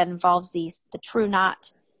Danny, that involves the True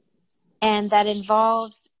Knot, and that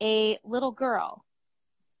involves a little girl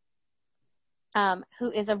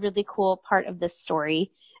who is a really cool part of this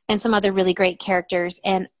story, and some other really great characters.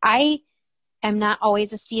 And I am not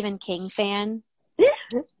always a Stephen King fan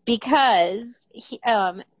because he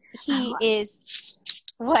is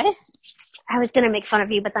what? I was going to make fun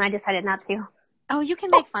of you, but then I decided not to. Oh, you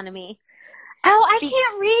can make fun of me. Oh, I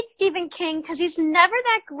can't read Stephen King because he's never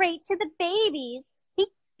that great to the babies.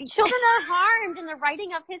 Children are harmed in the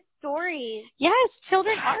writing of his stories. Yes,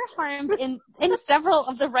 children are harmed in several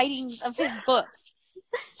of the writings of his books.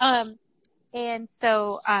 And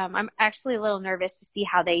so I'm actually a little nervous to see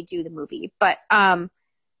how they do the movie. But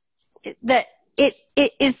it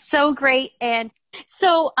is so great. And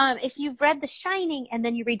so if you've read The Shining and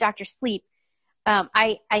then you read Dr. Sleep,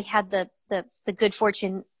 I had the good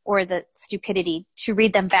fortune or the stupidity to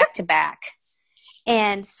read them back to back.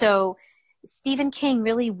 And so Stephen King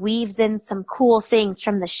really weaves in some cool things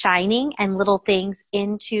from The Shining and little things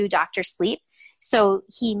into Dr. Sleep. So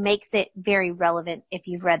he makes it very relevant if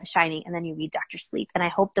you've read The Shining and then you read Dr. Sleep. And I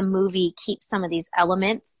hope the movie keeps some of these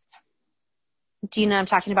elements. Do you know what I'm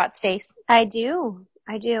talking about, Stace? I do.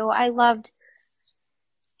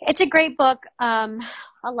 It's a great book. A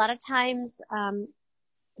lot of times,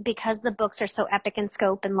 because the books are so epic in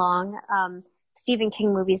scope and long, Stephen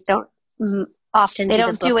King movies don't often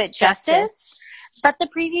do it justice. But the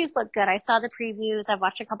previews look good. I saw the previews. I've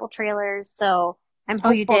watched a couple trailers, so I'm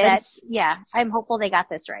hopeful I'm hopeful they got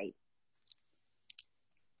this right.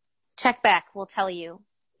 Check back. We'll tell you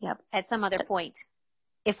at some other point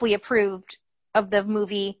if we approved of the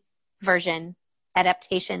movie version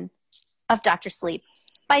adaptation of Dr. Sleep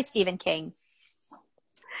by Stephen King.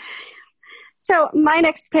 So my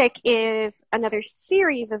next pick is another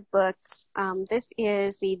series of books. This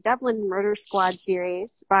is the Dublin Murder Squad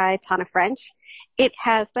series by Tana French. It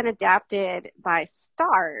has been adapted by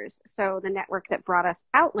Starz, so the network that brought us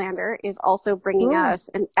Outlander is also bringing us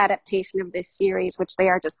an adaptation of this series, which they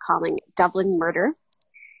are just calling Dublin Murder.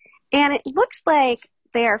 And it looks like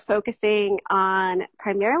they are focusing on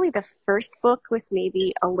primarily the first book with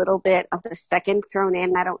maybe a little bit of the second thrown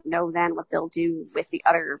in. I don't know then what they'll do with the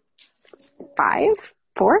other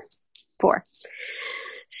four.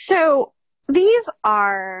 So these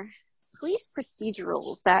are police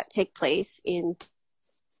procedurals that take place in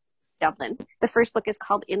Dublin. The first book is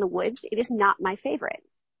called In the Woods. It is not my favorite.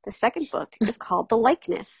 The second book is called The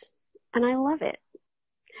Likeness, and I love it.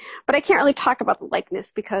 But I can't really talk about The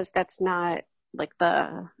Likeness because that's not like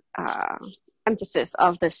the emphasis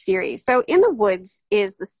of the series. So In the Woods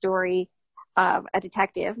is the story of a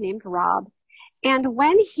detective named Rob. And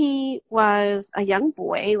when he was a young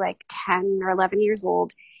boy, like 10 or 11 years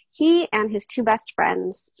old, he and his two best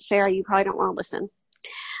friends, Sarah, you probably don't want to listen,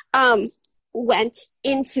 went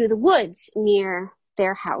into the woods near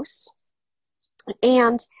their house.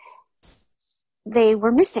 And they were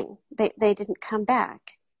missing. They didn't come back.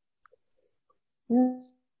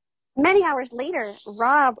 Many hours later,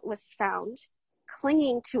 Rob was found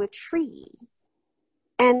clinging to a tree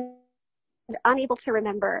and unable to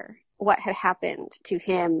remember what had happened to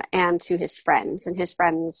him and to his friends, and his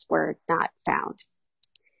friends were not found.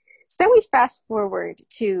 So then we fast forward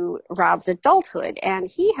to Rob's adulthood, and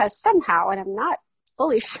he has somehow, and I'm not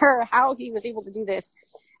fully sure how he was able to do this,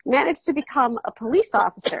 managed to become a police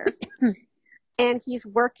officer. And he's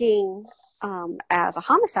working as a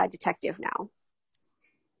homicide detective now.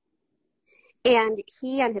 And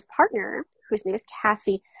he and his partner, whose name is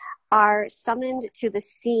Cassie, are summoned to the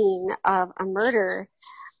scene of a murder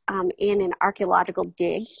in an archaeological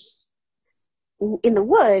dig in the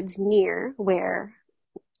woods near where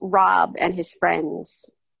Rob and his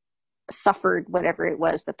friends suffered whatever it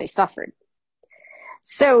was that they suffered.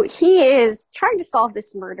 So he is trying to solve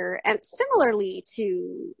this murder, and similarly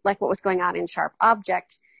to like what was going on in Sharp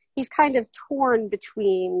Objects, he's kind of torn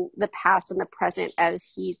between the past and the present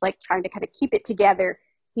as he's like trying to kind of keep it together.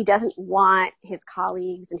 He doesn't want his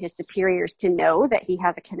colleagues and his superiors to know that he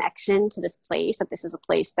has a connection to this place, that this is a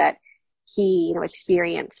place that he,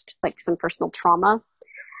 experienced like some personal trauma.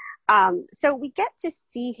 So we get to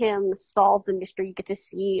see him solve the mystery. You get to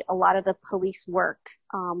see a lot of the police work,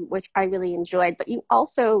 which I really enjoyed. But you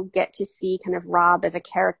also get to see kind of Rob as a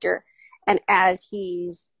character, and as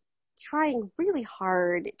he's trying really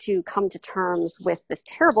hard to come to terms with this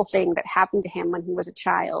terrible thing that happened to him when he was a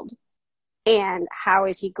child. And how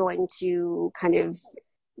is he going to kind of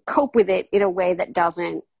cope with it in a way that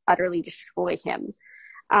doesn't utterly destroy him?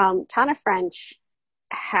 Tana French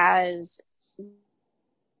has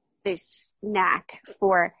this knack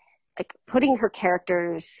for like putting her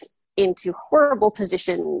characters into horrible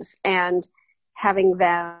positions and having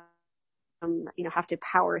them, have to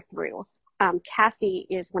power through. Cassie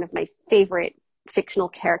is one of my favorite fictional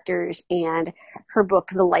characters, and her book,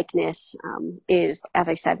 The Likeness, is, as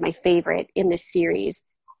I said, my favorite in this series.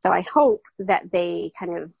 So I hope that they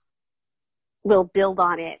kind of will build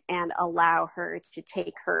on it and allow her to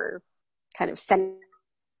take her kind of center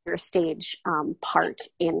stage part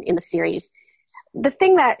in the series. The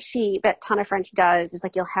thing that Tana French does is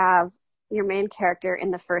like you'll have your main character in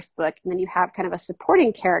the first book, and then you have kind of a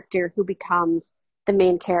supporting character who becomes the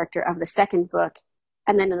main character of the second book.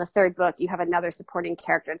 And then in the third book, you have another supporting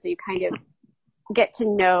character. And so you kind of get to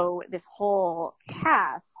know this whole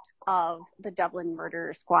cast of the Dublin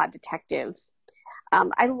Murder Squad detectives.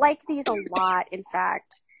 I like these a lot. In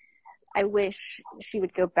fact, I wish she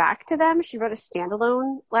would go back to them. She wrote a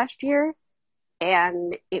standalone last year,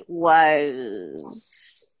 and it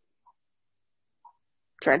was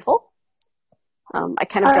dreadful. I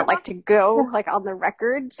kind of don't like to go like on the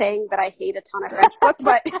record saying that I hate a Tana French book,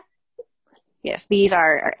 but yes, these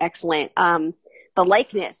are excellent. The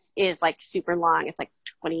Likeness is like super long. It's like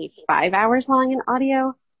 25 hours long in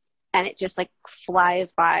audio, and it just like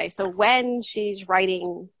flies by. So when she's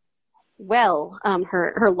writing well,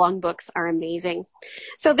 her long books are amazing.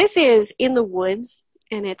 So this is In the Woods,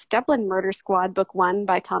 and it's Dublin Murder Squad Book 1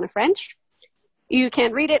 by Tana French. You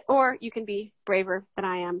can read it, or you can be braver than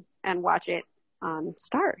I am and watch it on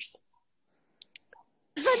Stars.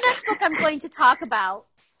 The next book I'm going to talk about,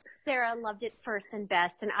 Sarah loved it first and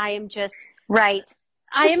best, and I am just right.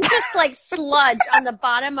 I am just like sludge on the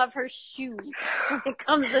bottom of her shoe when it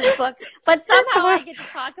comes to this book, but somehow I get to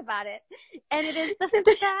talk about it. And it is The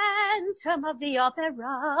Phantom of the Opera.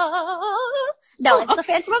 No, it's The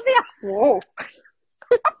Phantom of the Opera. Whoa.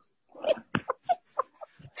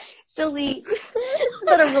 Delete. It's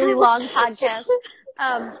been a really long podcast.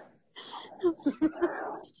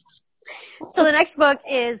 So the next book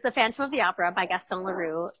is The Phantom of the Opera by Gaston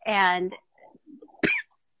Leroux. And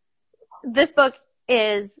this book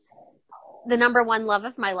is the number one love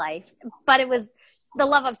of my life, but it was the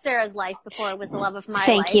love of Sarah's life before it was the love of my life.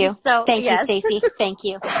 Thank you. So, Thank yes. you, Stacey. Thank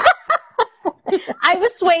you. I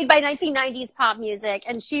was swayed by 1990s pop music,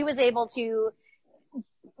 and she was able to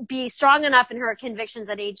be strong enough in her convictions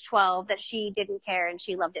at age 12 that she didn't care and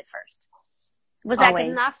she loved it first. Was that Always.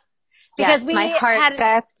 good enough? Because yes, my heart.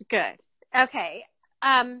 That's good. Okay.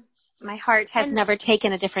 My heart has never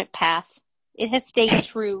taken a different path. It has stayed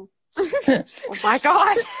true. Oh my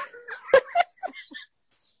God.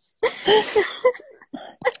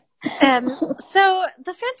 So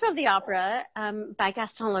The Phantom of the Opera by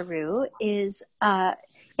Gaston Leroux is,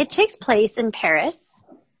 it takes place in Paris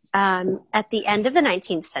at the end of the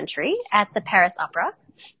 19th century at the Paris Opera.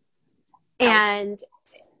 And,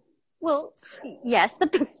 well, yes,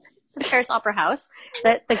 the Paris Opera House,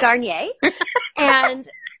 the Garnier. And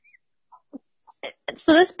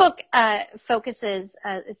so this book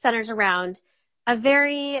centers around a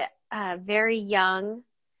very young,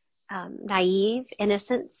 naive,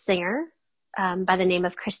 innocent singer by the name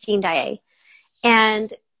of Christine Daae.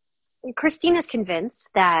 And Christine is convinced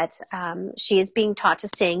that she is being taught to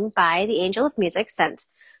sing by the angel of music sent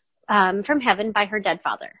from heaven by her dead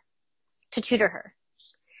father to tutor her.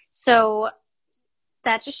 So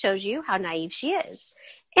that just shows you how naive she is.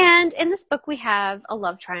 And in this book, we have a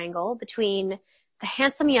love triangle between the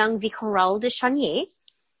handsome young Vicomte Raoul de Chauny,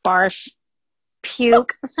 Barf.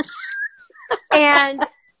 puke, and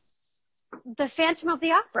the Phantom of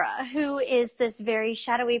the Opera, who is this very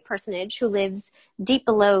shadowy personage who lives deep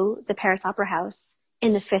below the Paris Opera House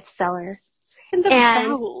in the fifth cellar. In the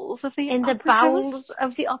bowels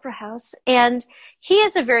of the opera house. And he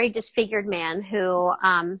is a very disfigured man who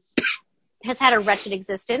has had a wretched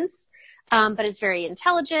existence, but is very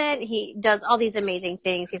intelligent. He does all these amazing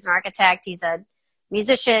things. He's an architect. He's a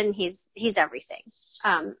musician. He's everything.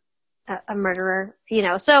 A murderer,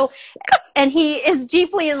 So, and he is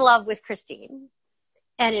deeply in love with Christine.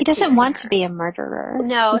 And he doesn't want to be a murderer.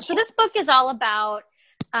 No. So this book is all about,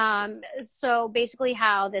 so basically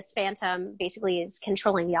how this phantom basically is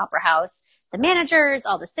controlling the opera house, the managers,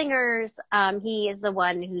 all the singers. He is the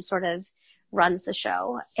one who sort of runs the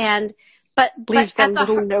show but leaves them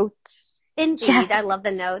little notes. Indeed. Yes. I love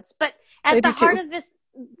the notes. But at the heart of this,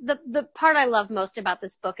 the part I love most about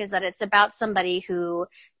this book is that it's about somebody who,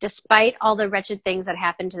 despite all the wretched things that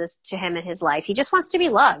happened to him in his life, he just wants to be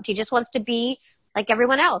loved. He just wants to be like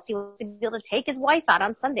everyone else. He wants to be able to take his wife out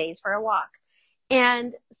on Sundays for a walk.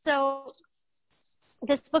 And so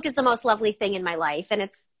this book is the most lovely thing in my life, and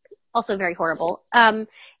it's also very horrible. And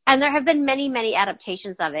there have been many, many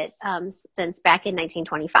adaptations of it since back in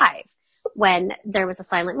 1925, when there was a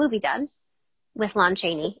silent movie done with Lon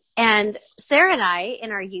Chaney. And Sarah and I,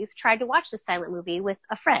 in our youth, tried to watch the silent movie with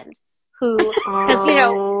a friend who, because,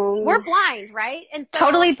 we're blind, right? And so,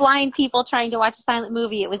 totally blind people trying to watch a silent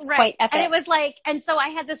movie. It was quite epic. And it was like, and so I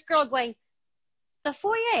had this girl going, the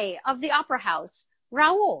foyer of the opera house,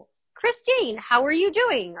 Raoul, Christine, how are you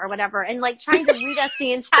doing? Or whatever. And like trying to read us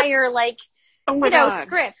the entire,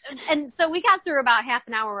 script. And so we got through about half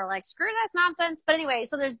an hour. We're like, screw this nonsense. But anyway,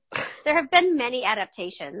 so there have been many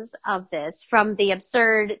adaptations of this, from the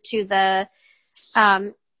absurd to the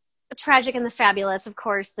tragic and the fabulous. Of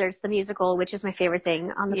course, there's the musical, which is my favorite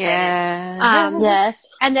thing on the planet. Yes.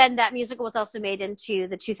 And then that musical was also made into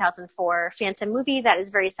the 2004 Phantom movie that is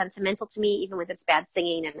very sentimental to me, even with its bad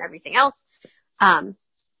singing and everything else.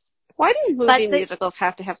 Why do musicals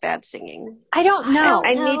have to have bad singing? I don't know.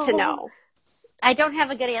 I need to know. I don't have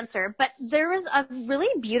a good answer, but there was a really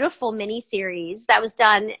beautiful miniseries that was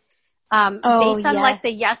done based on like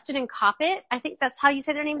the Yeston and Coppet. I think that's how you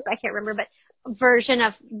say their names, but I can't remember. But version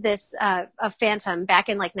of this of Phantom back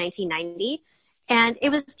in like 1990, and it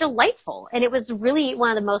was delightful, and it was really one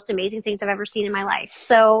of the most amazing things I've ever seen in my life.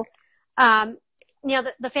 So, the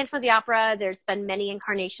Phantom of the Opera. There's been many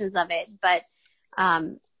incarnations of it, but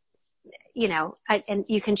and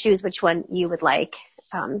you can choose which one you would like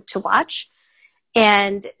to watch.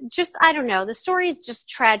 And just, I don't know, the story is just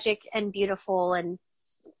tragic and beautiful and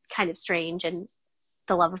kind of strange and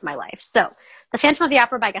the love of my life. So, The Phantom of the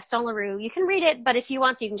Opera by Gaston Leroux. You can read it, but if you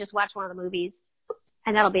want to, you can just watch one of the movies,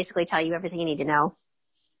 and that'll basically tell you everything you need to know.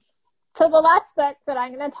 So the last book that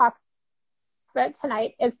I'm going to talk about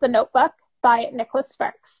tonight is The Notebook by Nicholas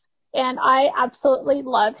Sparks. And I absolutely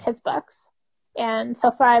love his books. And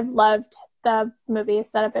so far I've loved the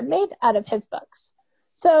movies that have been made out of his books.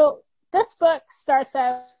 So this book starts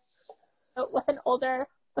out with an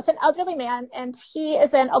elderly man, and he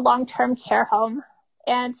is in a long-term care home,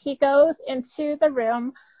 and he goes into the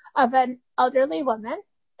room of an elderly woman,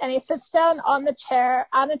 and he sits down on a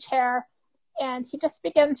chair, and he just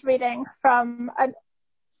begins reading from an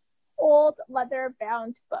old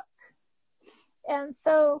leather-bound book. And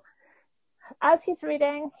so as he's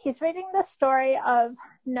reading the story of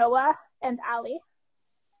Noah and Ali.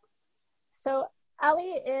 So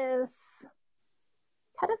Ali is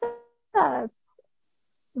kind of a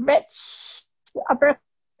rich, upper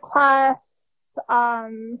class,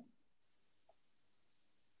 kind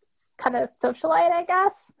of socialite, I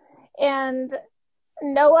guess. And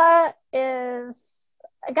Noah is,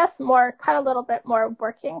 I guess, more kind of a little bit more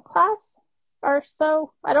working class or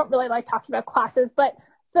so. I don't really like talking about classes, but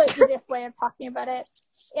it's the easiest way of talking about it.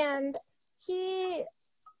 And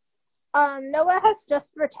Noah has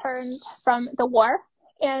just returned from the war,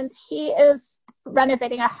 and he is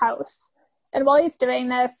renovating a house. And while he's doing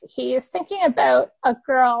this, he's thinking about a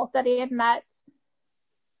girl that he had met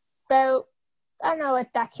about, I don't know, a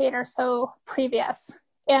decade or so previous.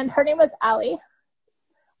 And her name was Allie.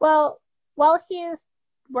 Well, while he's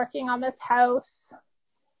working on this house,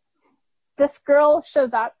 this girl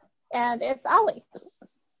shows up, and it's Allie.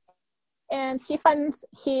 And he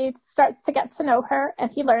starts to get to know her,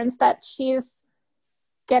 and he learns that she's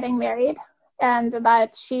getting married, and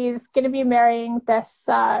that she's going to be marrying this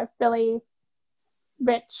really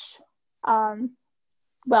rich,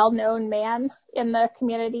 well-known man in the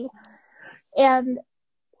community. And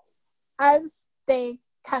as they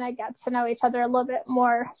kind of get to know each other a little bit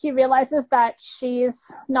more, he realizes that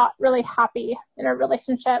she's not really happy in her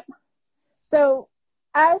relationship. So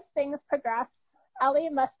as things progress, Allie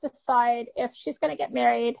must decide if she's going to get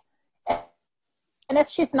married, and if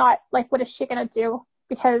she's not, like, what is she going to do?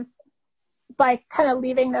 Because by kind of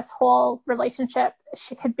leaving this whole relationship,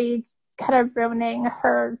 she could be kind of ruining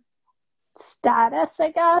her status,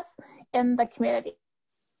 I guess, in the community.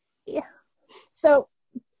 So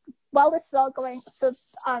while this is all going,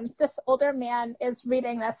 this older man is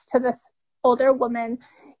reading this to this older woman,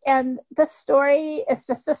 and the story is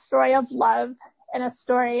just a story of love and a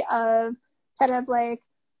story of kind of like,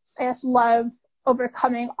 I guess, love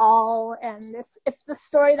overcoming all. And it's the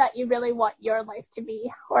story that you really want your life to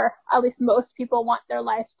be, or at least most people want their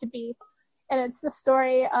lives to be. And it's the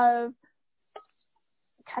story of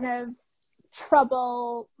kind of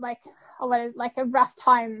trouble, like a rough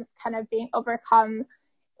times kind of being overcome.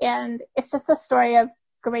 And it's just a story of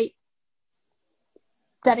great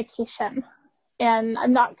dedication. And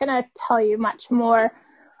I'm not going to tell you much more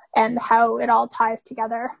and how it all ties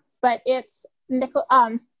together, but it's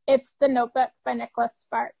The Notebook by Nicholas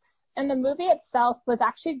Sparks. And the movie itself was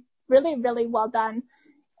actually really, really well done.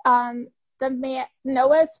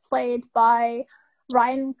 Noah's played by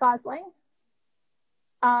Ryan Gosling.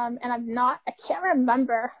 And I can't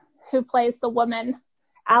remember who plays the woman,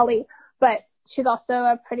 Allie, but she's also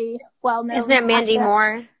a pretty well-known Isn't it Mandy actress.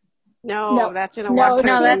 Moore? No, that's in a walk.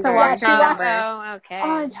 No, that's a walk. Oh, okay. Oh,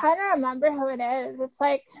 I'm trying to remember who it is. It's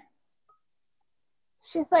like,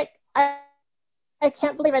 she's like, I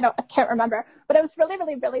can't believe I can't remember, but it was really,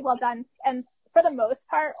 really, really well done. And for the most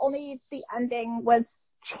part, only the ending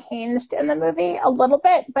was changed in the movie a little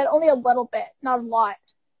bit, but only a little bit, not a lot.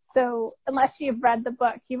 So unless you've read the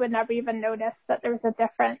book, you would never even notice that there was a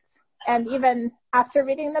difference. And even after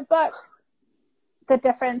reading the book, the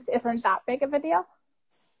difference isn't that big of a deal.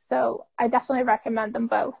 So I definitely recommend them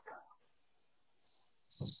both.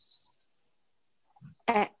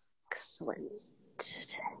 Excellent.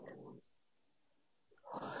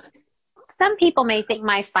 Some people may think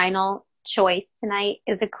my final choice tonight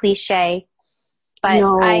is a cliche, but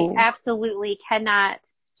No. I absolutely cannot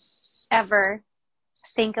ever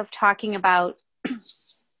think of talking about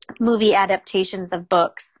movie adaptations of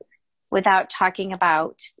books without talking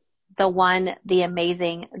about the one, the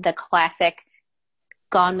amazing, the classic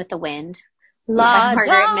Gone with the Wind. La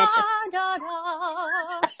Margaret Mitchell. da,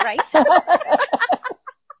 da. Right?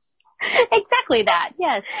 Exactly that,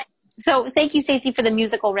 yes. So thank you, Stacey, for the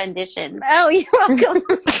musical rendition. Oh, you're welcome.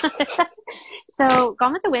 So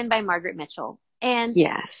Gone with the Wind by Margaret Mitchell. And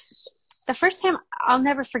Yes. the first time, I'll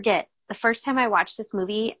never forget, the first time I watched this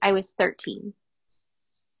movie, I was 13.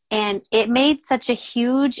 And it made such a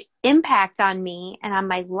huge impact on me and on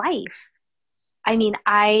my life. I mean,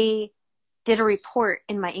 I did a report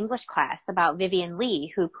in my English class about Vivien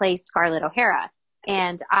Leigh, who plays Scarlett O'Hara.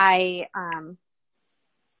 And I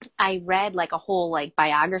read like a whole like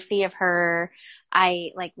biography of her.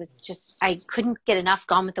 I couldn't get enough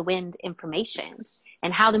Gone with the Wind information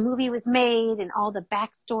and how the movie was made and all the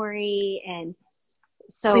backstory. And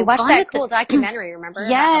so we watched that cool documentary, remember?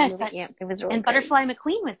 Yes. Yeah, it was really and great. Butterfly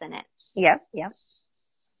McQueen was in it. Yep.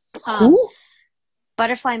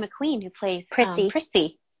 Butterfly McQueen, who plays Prissy.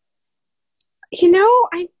 Prissy. You know,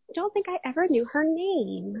 I don't think I ever knew her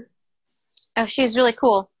name. Oh, she was really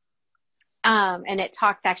cool. And it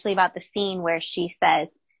talks actually about the scene where she says,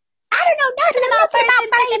 "I don't know nothing about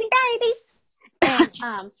babies."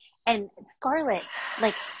 And Scarlett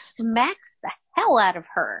like smacks the hell out of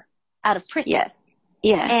Prissy. Yeah.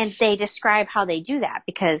 Yes. And they describe how they do that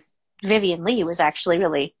because Vivien Leigh was actually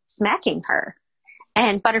really smacking her.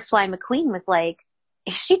 And Butterfly McQueen was like,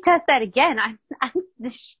 if she does that again,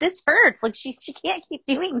 this hurts. Like she can't keep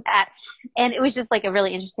doing that. And it was just like a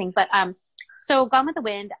really interesting, but, so Gone with the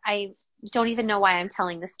Wind, I don't even know why I'm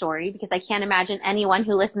telling the story because I can't imagine anyone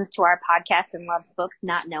who listens to our podcast and loves books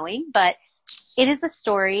not knowing, but it is the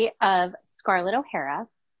story of Scarlett O'Hara,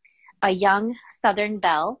 a young Southern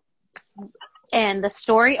belle. And the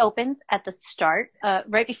story opens at the start,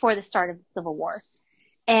 right before the start of the Civil War.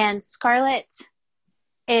 And Scarlett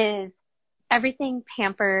is everything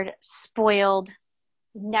pampered, spoiled,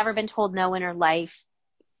 never been told no in her life,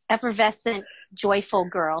 effervescent, joyful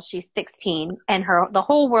girl. She's 16 and the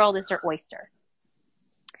whole world is her oyster.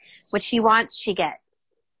 What she wants, she gets.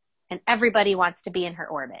 And everybody wants to be in her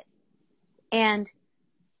orbit. And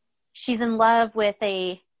she's in love with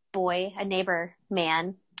a boy, a neighbor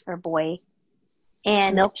man or boy.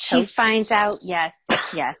 And she finds out, yes.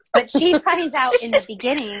 But she finds out in the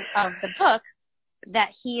beginning of the book that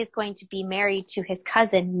he is going to be married to his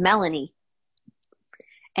cousin, Melanie.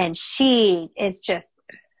 And she is just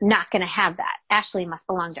not going to have that. Ashley must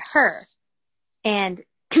belong to her. And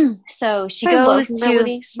so she goes to,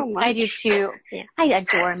 Melanie so much. I do too. Yeah. I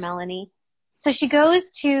adore Melanie. So she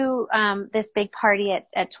goes to this big party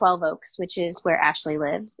at 12 Oaks, which is where Ashley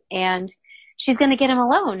lives. And she's going to get him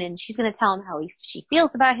alone and she's going to tell him how she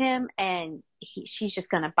feels about him. And she's just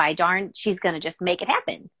going to she's going to just make it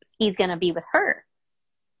happen. He's going to be with her.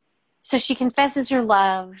 So she confesses her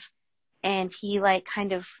love and he like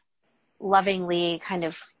kind of lovingly kind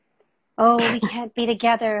of, oh, we can't be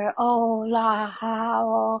together.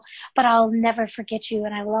 Oh, but I'll never forget you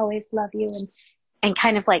and I will always love you. And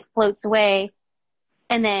kind of like floats away.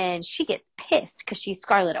 And then she gets pissed because she's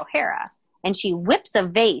Scarlett O'Hara and she whips a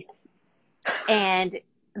vase. And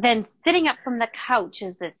then sitting up from the couch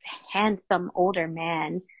is this handsome older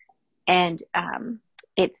man. And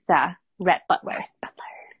it's Rhett Butler.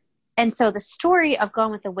 And so the story of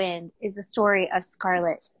Gone with the Wind is the story of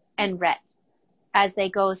Scarlett and Rhett as they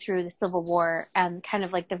go through the Civil War and kind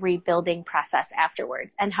of like the rebuilding process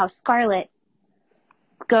afterwards, and how Scarlett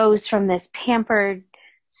goes from this pampered,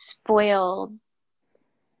 spoiled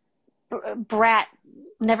brat,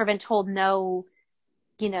 never been told no,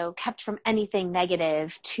 kept from anything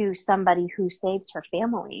negative, to somebody who saves her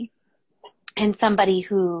family and somebody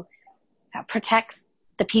who protects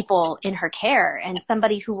the people in her care and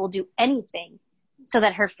somebody who will do anything so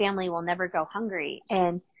that her family will never go hungry.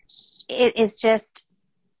 And it is just,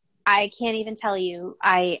 I can't even tell you,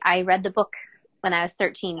 I read the book when I was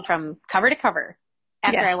 13 from cover to cover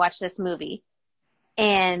after I watched this movie.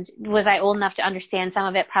 And was I old enough to understand some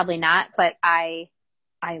of it? Probably not, but I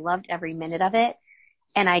loved every minute of it.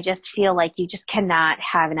 And I just feel like you just cannot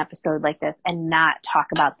have an episode like this and not talk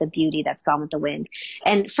about the beauty that's Gone with the Wind.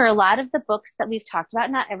 And for a lot of the books that we've talked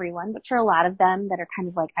about, not everyone, but for a lot of them that are kind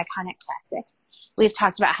of like iconic classics, we've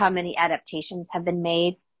talked about how many adaptations have been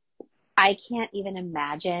made. I can't even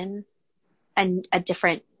imagine a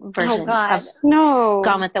different version of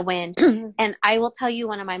Gone with the Wind. And I will tell you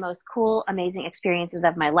one of my most cool, amazing experiences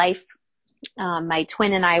of my life. My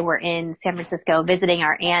twin and I were in San Francisco visiting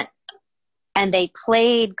our aunt, and they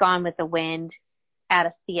played Gone with the Wind at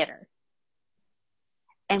a theater.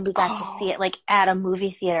 And we got to see it like at a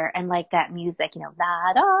movie theater, and like that music, la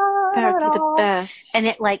da. That would be the best. And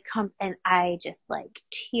it like comes, and I just like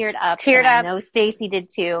teared up. I know Stacy did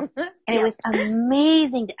too. And it was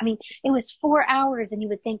amazing. I mean, it was 4 hours, and you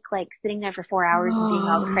would think like sitting there for 4 hours and being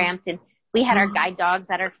all cramped, and we had our guide dogs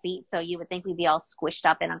at our feet, so you would think we'd be all squished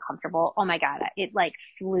up and uncomfortable. Oh my God, it like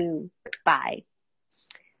flew by.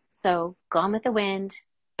 So Gone with the Wind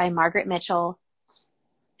by Margaret Mitchell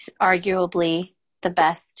is arguably the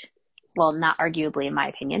best, well, not arguably in my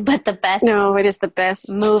opinion, but the best. No, it is the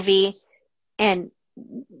best movie, and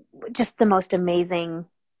just the most amazing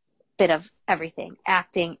bit of everything,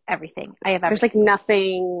 acting, everything I have ever There's seen. Like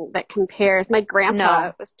nothing that compares. My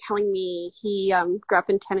grandpa was telling me he grew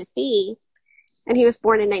up in Tennessee, and he was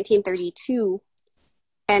born in 1932,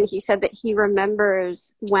 and he said that he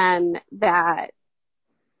remembers when that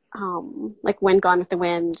like when Gone with the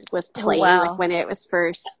Wind was playing, like when it was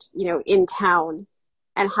first, in town,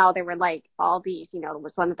 and how there were like all these, it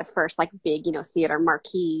was one of the first like big, theater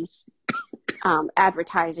marquees,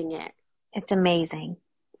 advertising it. It's amazing.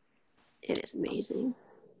 It is amazing.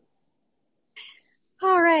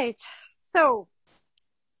 All right. So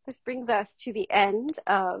this brings us to the end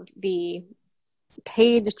of the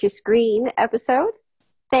Page to Screen episode.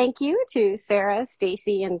 Thank you to Sarah,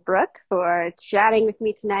 Stacy, and Brooke for chatting with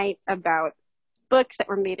me tonight about books that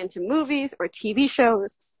were made into movies or TV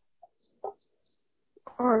shows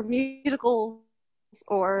or musicals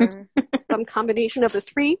or some combination of the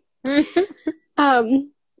three.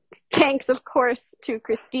 thanks, of course, to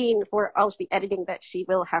Christine for all of the editing that she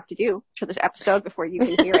will have to do for this episode before you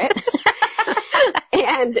can hear it.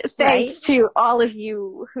 And thanks to all of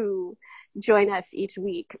you who join us each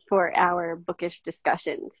week for our bookish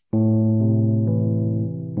discussions.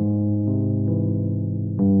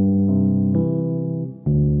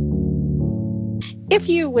 If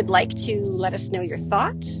you would like to let us know your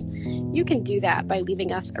thoughts, you can do that by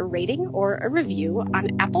leaving us a rating or a review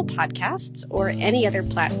on Apple Podcasts or any other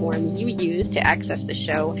platform you use to access the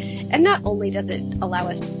show. And not only does it allow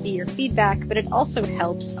us to see your feedback, but it also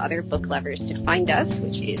helps other book lovers to find us,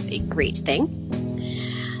 which is a great thing.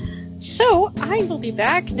 So I will be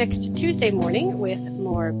back next Tuesday morning with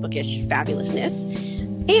more bookish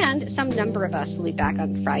fabulousness. And some number of us will be back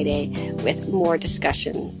on Friday with more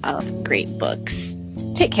discussion of great books.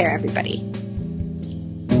 Take care, everybody.